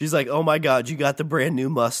 She's like, oh my God, you got the brand new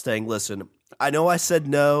Mustang. Listen, I know I said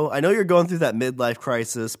no. I know you're going through that midlife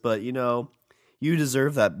crisis, but you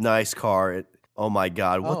deserve that nice car. Oh my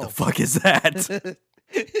God, what the fuck is that?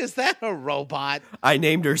 Is that a robot? I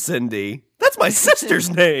named her Cindy. That's my sister's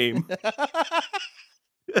name.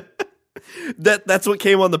 That's what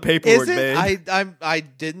came on the paperwork, babe.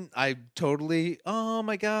 I totally. Oh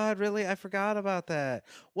my God, really? I forgot about that.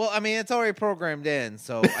 Well, I mean, it's already programmed in,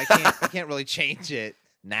 so I can't really change it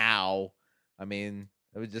now. I mean,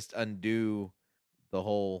 it would just undo the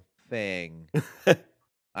whole thing.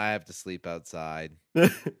 I have to sleep outside.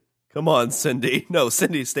 Come on, Cindy. No,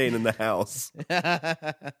 Cindy's staying in the house.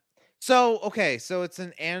 So it's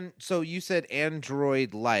so you said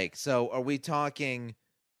Android-like. So are we talking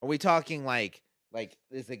like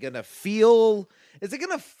is it gonna feel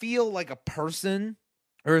like a person,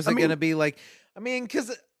 or is it gonna be like,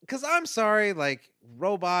 because I'm sorry, like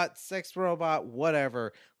robot, sex robot,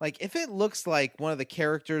 whatever. Like if it looks like one of the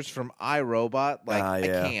characters from iRobot, like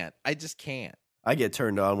I just can't. I get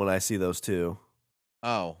turned on when I see those too.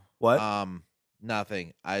 Oh, what?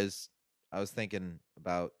 Nothing. I was thinking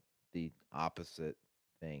about the opposite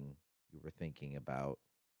thing you were thinking about.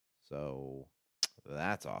 So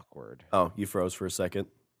that's awkward. Oh, you froze for a second.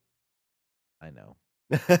 I know.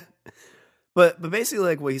 But basically,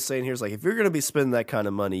 like what he's saying here is like, if you're going to be spending that kind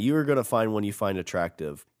of money, you are going to find one you find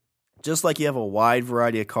attractive. Just like you have a wide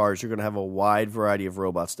variety of cars, you're going to have a wide variety of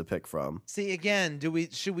robots to pick from. See, again,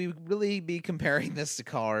 should we really be comparing this to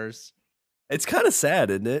cars? It's kind of sad,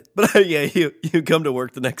 isn't it? But yeah, you come to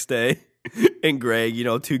work the next day, and Greg,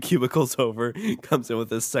 2 cubicles over, comes in with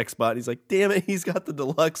his Sexbot. He's like, damn it, he's got the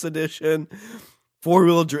deluxe edition.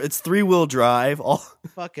 4-wheel, it's 3-wheel drive, all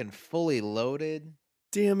fucking fully loaded.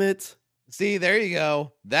 Damn it. See, there you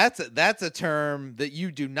go. That's a term that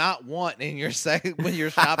you do not want in your when you're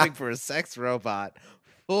shopping for a sex robot.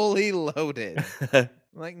 Fully loaded.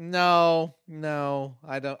 Like, no,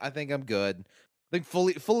 I don't. I think I'm good. I think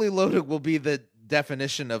fully loaded will be the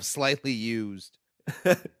definition of slightly used.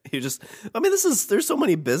 There's so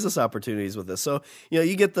many business opportunities with this. So,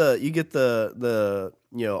 you get the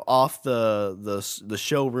off the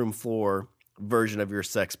showroom floor version of your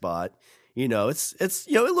sex bot. You know, it's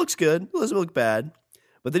you know, it looks good. It doesn't look bad.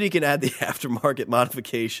 But then you can add the aftermarket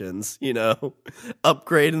modifications, you know,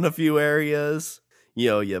 upgrade in a few areas. You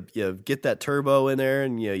know, you get that turbo in there,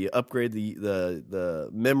 and you upgrade the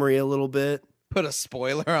memory a little bit. Put a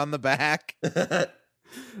spoiler on the back.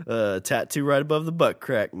 Tattoo right above the butt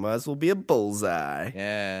crack. Might as well be a bullseye.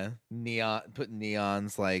 Yeah, neon. Put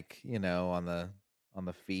neons like, you know, on the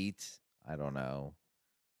feet. I don't know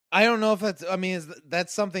if that's. I mean,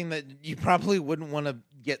 that's something that you probably wouldn't want to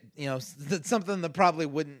get. You know, that's something that probably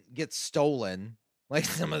wouldn't get stolen. Like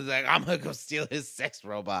someone's like, I'm gonna go steal his sex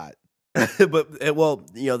robot. But well,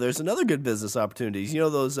 you know, there's another good business opportunities. You know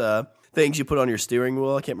those things you put on your steering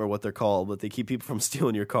wheel? I can't remember what they're called, but they keep people from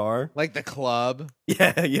stealing your car. Like the club.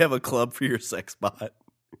 Yeah, you have a club for your sex bot.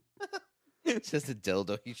 It's just a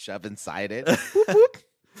dildo you shove inside it.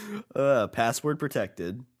 Password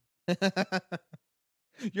protected.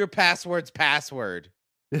 Your password's password.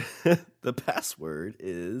 The password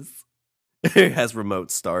is... It has remote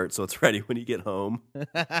start, so it's ready when you get home.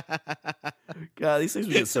 God, these things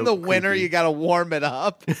are just so in the creepy. winter, you gotta warm it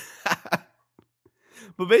up.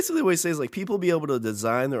 But basically what he says is like people be able to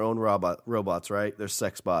design their own robots, right? They're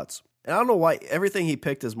sex bots. And I don't know why everything he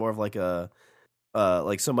picked is more of like a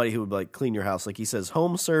like somebody who would like clean your house. Like he says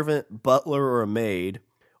home servant, butler, or a maid,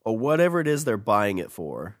 or whatever it is they're buying it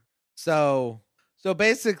for. So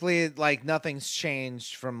basically, like, nothing's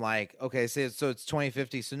changed from, like, okay, so it's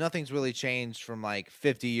 2050, so nothing's really changed from, like,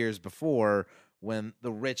 50 years before when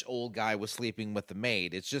the rich old guy was sleeping with the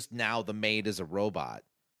maid. It's just now the maid is a robot.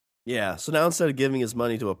 Yeah, so now instead of giving his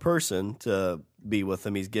money to a person to be with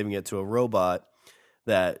him, he's giving it to a robot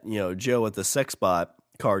that, you know, Joe at the Sexbot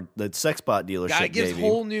dealership God, it gives gave him.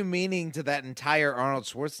 whole new meaning to that entire Arnold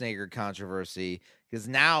Schwarzenegger controversy. Because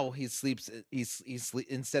now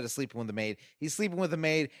instead of sleeping with the maid, he's sleeping with a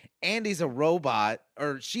maid, and he's a robot,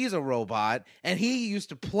 or she's a robot, and he used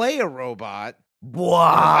to play a robot.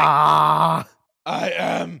 Blah. I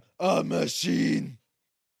am a machine.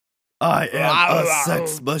 I am a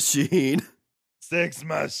sex machine. Sex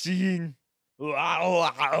machine. But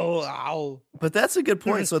that's a good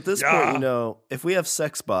point. So at this point, you know, if we have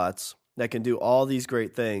sex bots that can do all these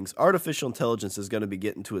great things, artificial intelligence is going to be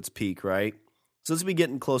getting to its peak, right? So it's be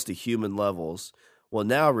getting close to human levels. Well,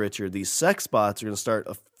 now, Richard, these sex bots are going to start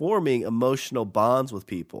forming emotional bonds with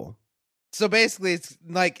people. So basically, it's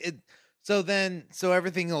like it. So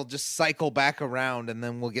everything will just cycle back around, and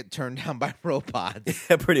then we'll get turned down by robots.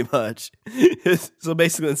 Yeah, pretty much. So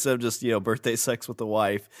basically, instead of just, you know, birthday sex with the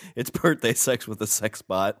wife, it's birthday sex with a sex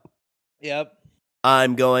bot. Yep.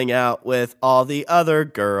 I'm going out with all the other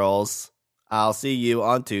girls. I'll see you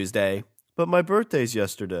on Tuesday. But my birthday's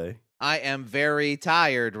yesterday. I am very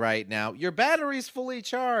tired right now. Your battery's fully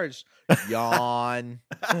charged. Yawn.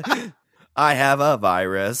 I have a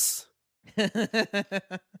virus.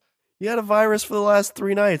 You had a virus for the last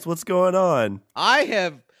 3 nights. What's going on? I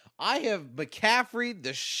have McCaffrey'd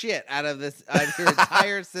the shit out of your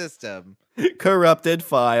entire system. Corrupted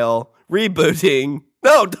file. Rebooting.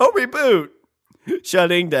 No, don't reboot.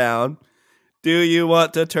 Shutting down. Do you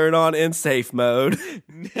want to turn on in safe mode?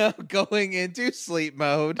 No, going into sleep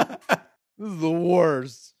mode. This is the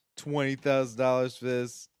worst. $20,000 for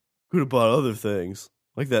this. Could have bought other things.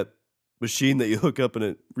 Like that machine that you hook up and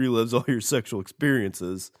it relives all your sexual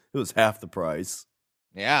experiences. It was half the price.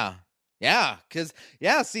 Yeah. Yeah.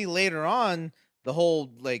 See, later on, the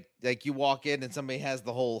whole, like you walk in and somebody has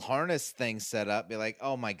the whole harness thing set up. Be like,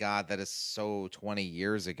 oh my God, that is so 20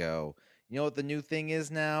 years ago. You know what the new thing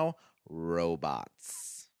is now?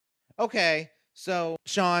 Robots. Okay, so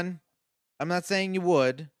Shawn, I'm not saying you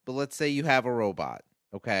would, but let's say you have a robot,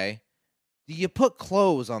 okay? Do you put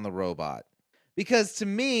clothes on the robot? Because to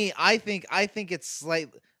me, I think it's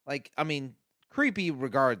slightly, like, I mean, creepy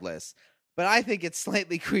regardless, but I think it's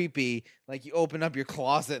slightly creepy. Like you open up your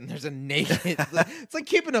closet and there's a naked, it's like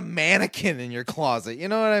keeping a mannequin in your closet. You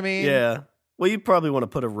know what I mean? Yeah. Well, you'd probably want to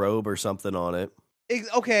put a robe or something on it.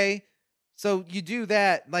 Okay. So you do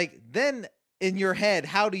that, like, then in your head,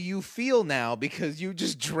 how do you feel now? Because you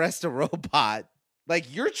just dressed a robot.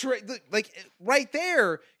 Like, you're like right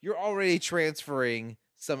there, you're already transferring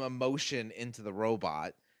some emotion into the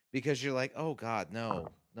robot because you're like, oh God, no,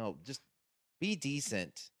 just be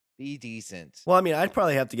decent. Be decent. Well, I mean, I'd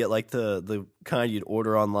probably have to get like the kind you'd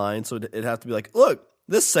order online. So it'd have to be like, look,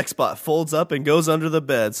 this sex bot folds up and goes under the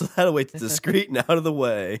bed. So that way it's discreet and out of the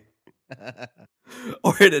way.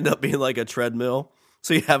 Or it'd end up being like a treadmill.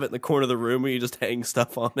 So you have it in the corner of the room where you just hang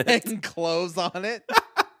stuff on it. Hang clothes on it.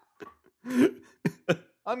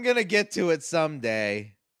 I'm going to get to it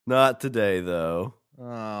someday. Not today, though. Oh,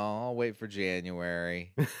 I'll wait for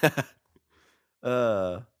January.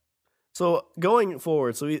 Uh, so going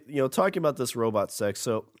forward, so we, talking about this robot sex.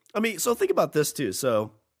 So so think about this too.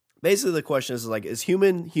 So basically, the question is like, is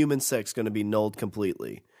human sex going to be nulled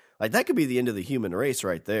completely? Like that could be the end of the human race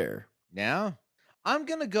right there. Yeah, I'm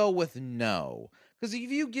gonna go with no, because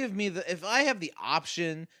if you give me if I have the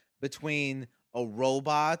option between a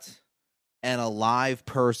robot and a live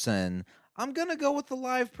person, I'm gonna go with the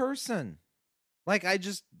live person. Like I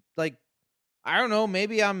just like I don't know,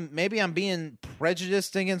 maybe I'm being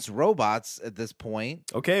prejudiced against robots at this point.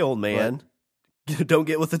 Okay, old man, don't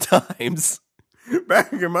get with the times.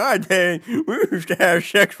 Back in my day, we used to have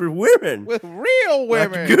sex with women. With real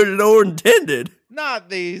women. Like the good Lord intended. Not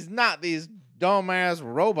these dumbass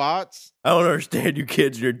robots. I don't understand you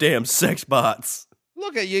kids and your damn sex bots.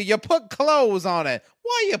 Look at you. You put clothes on it.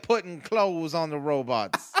 Why are you putting clothes on the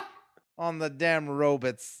robots? On the damn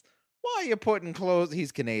robots. Why are you putting clothes?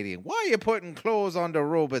 He's Canadian. Why are you putting clothes on the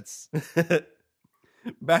robots?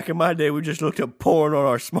 Back in my day, we just looked up porn on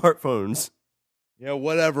our smartphones. Yeah,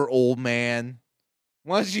 whatever, old man.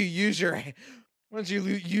 Once you use your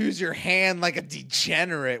hand like a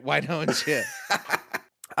degenerate, why don't you?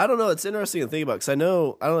 I don't know. It's interesting to think about because I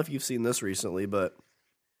don't know if you've seen this recently, but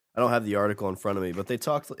I don't have the article in front of me. But they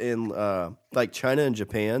talked in like China and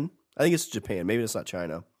Japan. I think it's Japan. Maybe it's not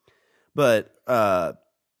China, but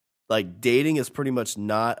like dating is pretty much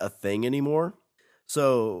not a thing anymore.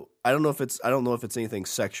 So I don't know if it's anything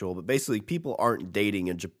sexual, but basically people aren't dating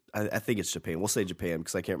in Japan. I think it's Japan. We'll say Japan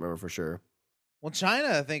because I can't remember for sure. Well, China,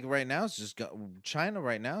 I think right now is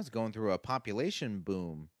going through a population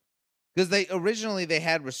boom because they originally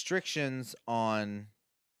had restrictions on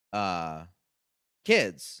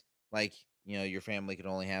kids, like your family could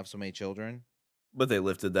only have so many children. But they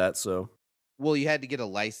lifted that, so. Well, you had to get a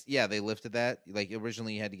license. Yeah, they lifted that. Like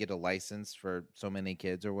originally, you had to get a license for so many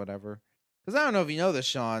kids or whatever. Because I don't know if you know this,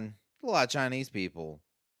 Shawn. A lot of Chinese people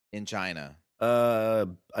in China. I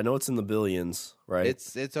know it's in the billions, right?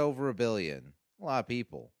 It's over 1 billion. A lot of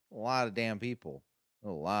people. A lot of damn people. A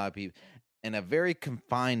lot of people. In a very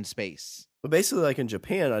confined space. But basically, like in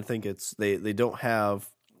Japan, I think it's they don't have,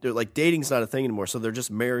 they're like dating's not a thing anymore, so they're just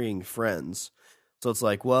marrying friends. So it's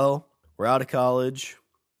like, well, we're out of college,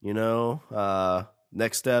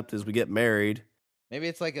 next step is we get married. Maybe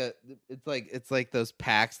it's like those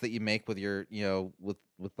pacts that you make with your with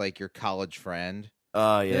like your college friend.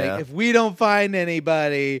 Yeah. Like, if we don't find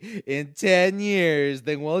anybody in 10 years,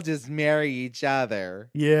 then we'll just marry each other.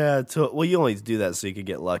 Yeah. Well, you only do that so you could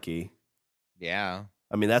get lucky. Yeah.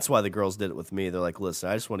 I mean, that's why the girls did it with me. They're like, listen,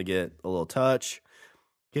 I just want to get a little touch,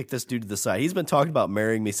 kick this dude to the side. He's been talking about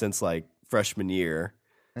marrying me since like freshman year.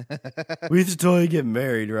 We should totally get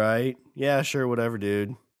married, right? Yeah, sure, whatever,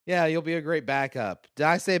 dude. Yeah, you'll be a great backup. Did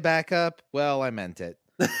I say backup? Well, I meant it.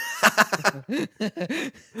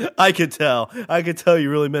 I could tell.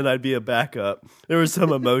 You really meant I'd be a backup. There was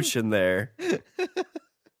some emotion there.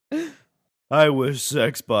 I wish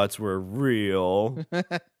sex bots were real.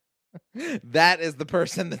 That is the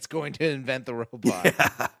person that's going to invent the robot.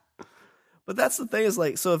 Yeah. But that's the thing is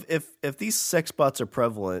like, so if these sex bots are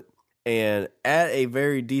prevalent and at a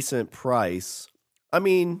very decent price, I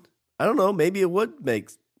mean, I don't know, maybe it would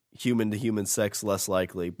make human to human sex less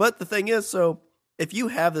likely. But the thing is, so if you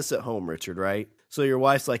have this at home, Richard, right? So your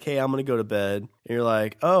wife's like, hey, I'm going to go to bed. And you're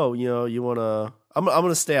like, oh, you want to, I'm going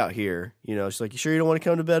to stay out here. She's like, you sure you don't want to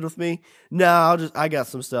come to bed with me? No, I got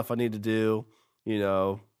some stuff I need to do.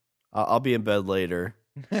 I'll be in bed later.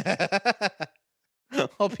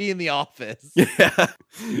 I'll be in the office. Yeah.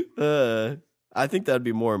 I think that'd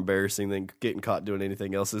be more embarrassing than getting caught doing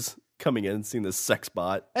anything else is coming in and seeing this sex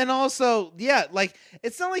bot. And also, yeah, like,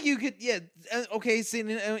 it's not like you could, okay, see,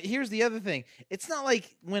 here's the other thing. It's not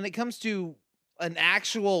like when it comes to an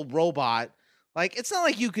actual robot, like, it's not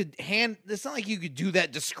like you could do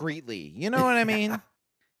that discreetly. You know what I mean?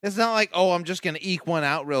 It's not like, oh, I'm just going to eke one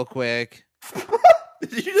out real quick.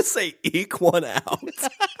 Did you just say eke one out?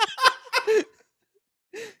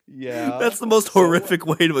 Yeah. That's the most horrific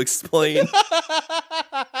way to explain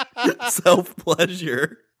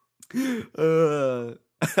self-pleasure.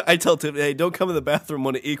 I tell Tiffany, hey, don't come in the bathroom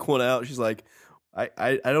when I eke one out. She's like,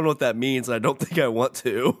 I don't know what that means. I don't think I want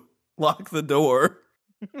to. Lock the door.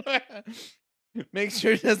 Make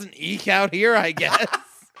sure it doesn't eke out here, I guess.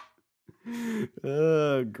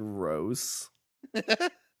 Gross.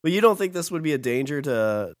 But you don't think this would be a danger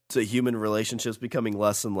to human relationships becoming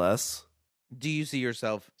less and less? Do you see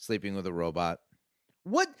yourself sleeping with a robot?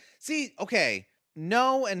 What? See, okay,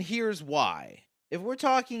 no, and here's why. If we're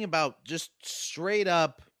talking about just straight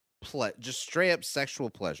up sexual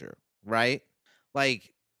pleasure, right?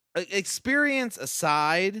 Like, experience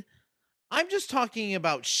aside, I'm just talking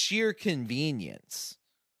about sheer convenience.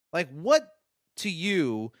 Like, what to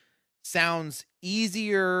you sounds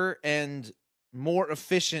easier and more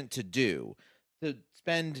efficient to do? To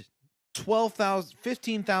spend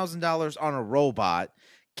 $15,000 on a robot,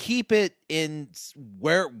 keep it in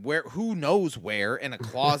where who knows where, in a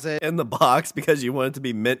closet, In the box because you want it to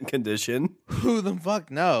be mint condition. who the fuck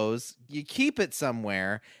knows? You keep it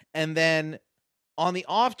somewhere, and then on the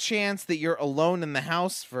off chance that you're alone in the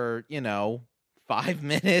house for, 5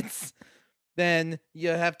 minutes, then you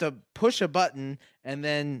have to push a button and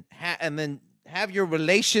then have your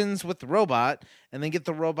relations with the robot and then get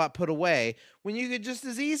the robot put away, when you could just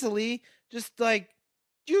as easily just like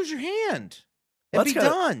use your hand and be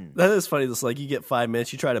done. That is funny. This, like, you get 5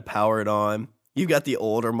 minutes, you try to power it on. You've got the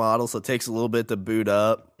older model, so it takes a little bit to boot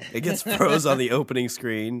up. It gets froze on the opening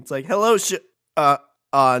screen. It's like, hello,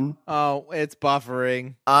 on. Oh, it's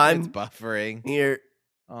buffering. I'm it's buffering. Here.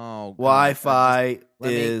 Oh, Wi-Fi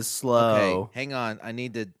is slow. Okay, hang on.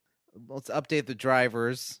 Let's update the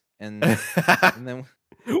drivers and then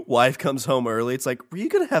wife comes home early. It's like, were you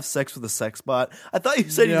gonna have sex with a sex bot? I thought you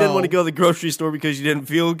said you didn't want to go to the grocery store because you didn't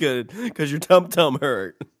feel good because your tum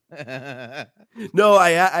hurt. No,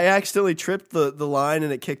 I accidentally tripped the line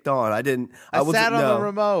and it kicked on. I sat on the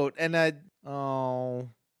remote and Can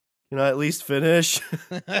I at least finish?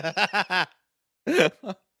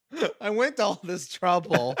 I went to all this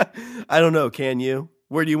trouble. I don't know. Can you?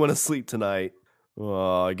 Where do you want to sleep tonight?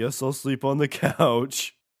 Oh, I guess I'll sleep on the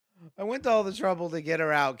couch. I went to all the trouble to get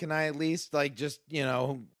her out. Can I at least 5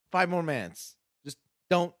 more minutes? Just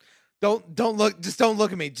don't look. Just don't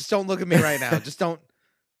look at me. Just don't look at me right now. Just don't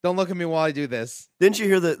look at me while I do this. Didn't you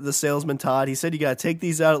hear the salesman Todd? He said you got to take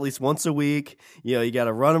these out at least once a week. You got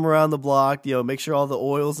to run them around the block. Make sure all the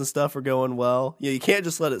oils and stuff are going well. You can't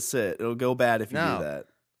just let it sit. It'll go bad if you do that.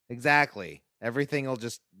 Exactly. Everything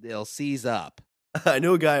it'll seize up. I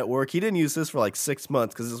knew a guy at work. He didn't use this for like 6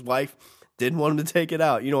 months because his wife didn't want him to take it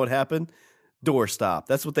out. You know what happened? Doorstop.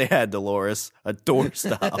 That's what they had, Dolores. A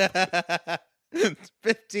doorstop.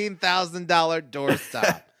 $15,000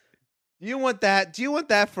 doorstop. Do you want that? Do you want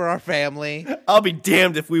that for our family? I'll be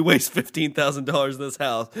damned if we waste $15,000 in this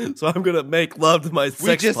house. So I'm gonna make love to my sex bot.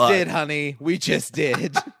 We just did, honey. We just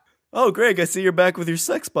did. Oh, Greg, I see you're back with your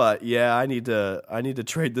sex bot. Yeah, I need to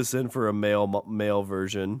trade this in for a male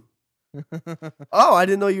version. Oh, I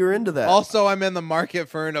didn't know you were into that. Also, I'm in the market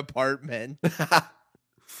for an apartment.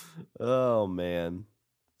 Oh man.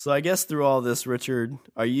 So I guess through all this, Richard,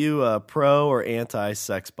 are you pro or anti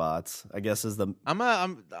sex bots? I guess is the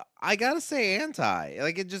I gotta say anti.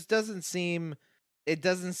 Like, it just doesn't seem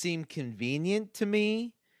convenient to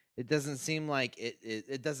me. It doesn't seem like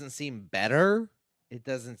it doesn't seem better. It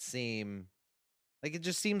doesn't seem like, it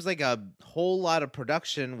just seems like a whole lot of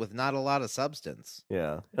production with not a lot of substance.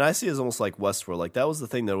 Yeah. And I see it as almost like Westworld. Like, that was the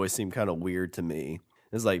thing that always seemed kind of weird to me.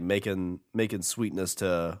 Is like making sweetness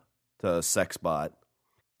to a sex bot.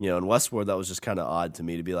 In Westworld, that was just kind of odd to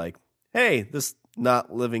me to be like, hey, this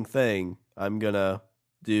not living thing, I'm gonna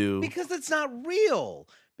do. Because it's not real.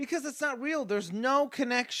 There's no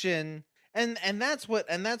connection. And that's what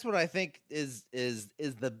I think is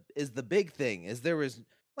the big thing. Is there is,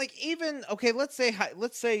 like, even, okay, let's say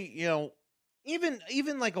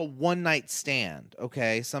even like a one night stand,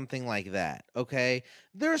 okay, something like that, okay,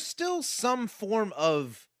 there's still some form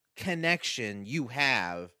of connection you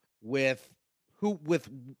have with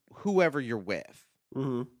whoever you're with.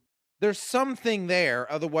 Mm-hmm. There's something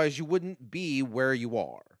there, otherwise you wouldn't be where you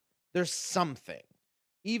are. There's something,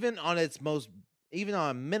 even on a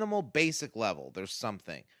minimal basic level. There's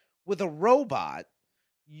something. With a robot,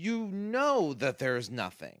 that there's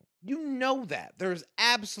nothing. That there's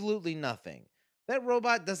absolutely nothing. That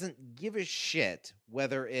robot doesn't give a shit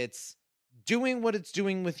whether it's doing what it's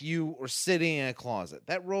doing with you or sitting in a closet.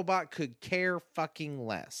 That robot could care fucking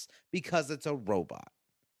less because it's a robot.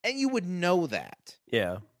 And you would know that.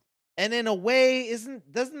 Yeah. And in a way,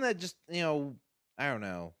 doesn't that just, I don't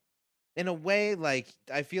know. In a way, like,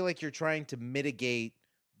 I feel like you're trying to mitigate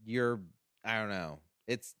I don't know.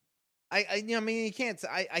 It's, I mean,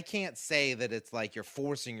 I can't say that it's like you're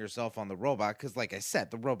forcing yourself on the robot, because, like I said,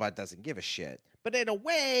 the robot doesn't give a shit. But in a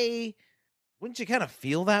way, wouldn't you kind of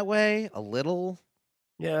feel that way a little?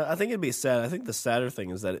 Yeah, I think it'd be sad. I think the sadder thing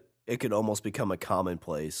is that it could almost become a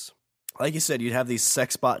commonplace. Like you said, you'd have these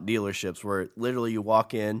sex bot dealerships where literally you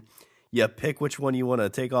walk in, you pick which one you want to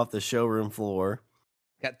take off the showroom floor.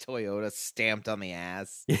 Got Toyota stamped on the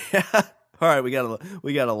ass. Yeah. All right, we got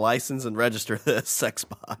to license and register this sex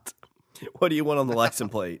bot. What do you want on the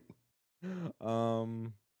license plate?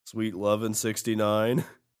 Sweet Lovin' 69.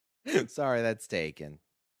 Sorry, that's taken.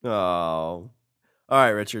 Oh. All All right,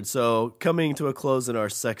 Richard. So coming to a close in our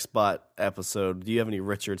Sexbot episode, do you have any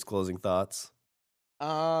Richard's closing thoughts?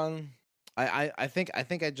 I think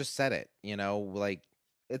I just said it. Like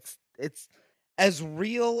it's as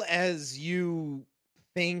real as you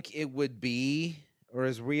think it would be, or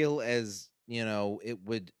as real as it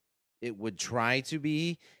would try to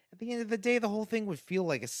be. At the end of the day, the whole thing would feel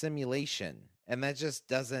like a simulation, and that just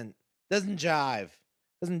doesn't jive.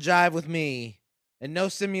 Doesn't jive with me. And no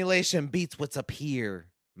simulation beats what's up here,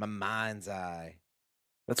 my mind's eye.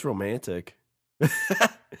 That's romantic. All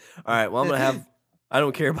right, well, I'm going to have... I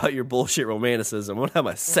don't care about your bullshit romanticism. I'm going to have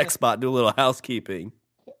my Sexbot do a little housekeeping.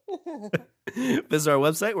 Visit our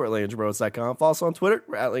website. We're at languageofbromance.com. Follow us on Twitter.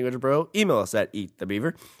 We're at languageofbro. Email us at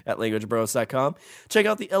eatthebeaver@languageofbromance.com. Check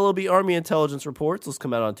out the LOB Army Intelligence Reports. Those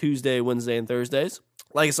come out on Tuesday, Wednesday, and Thursdays.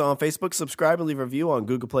 Like us on Facebook. Subscribe and leave a review on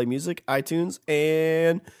Google Play Music, iTunes,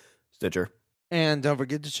 and Stitcher. And don't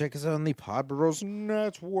forget to check us out on the Podbros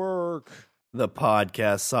Network. The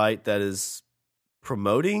podcast site that is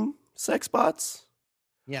promoting Sexbots.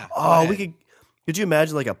 Yeah. Oh, could you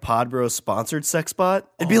imagine like a Podbro sponsored Sexbot?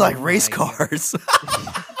 It'd be like race cars.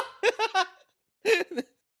 I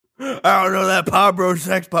don't know, that Podbro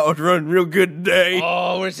Sexbot was running real good today.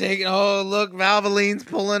 Look, Valvoline's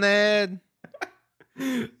pulling ahead.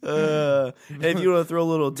 If you want to throw a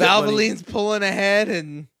little tip Valvoline's pulling ahead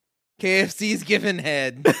and KFC's giving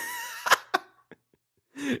head.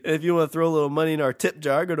 If you want to throw a little money in our tip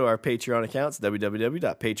jar, go to our Patreon accounts,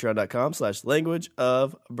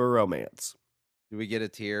 www.patreon.com/languageofbromance. Do we get a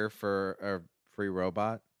tier for a free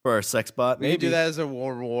robot? For our Sexbot, maybe do that as a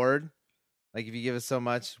reward. Like if you give us so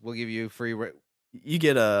much, we'll give you a free. You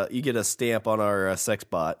get a stamp on our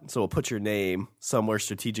Sexbot, so we'll put your name somewhere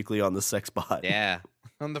strategically on the Sexbot. Yeah,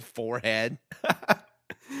 on the forehead. All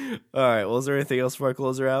right. Well, is there anything else before I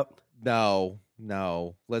close her out? No.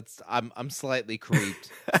 I'm slightly creeped.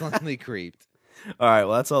 Slightly creeped. All right.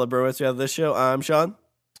 Well, that's all the bromance we have this show. I'm Shawn.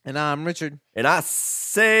 And I'm Richard. And I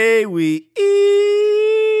say we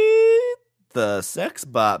eat the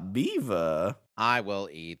Sexbot beaver. I will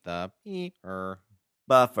eat the beaver.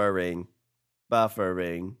 Buffering.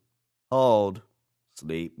 Hold.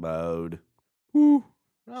 Sleep mode. Woo.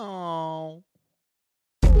 Oh.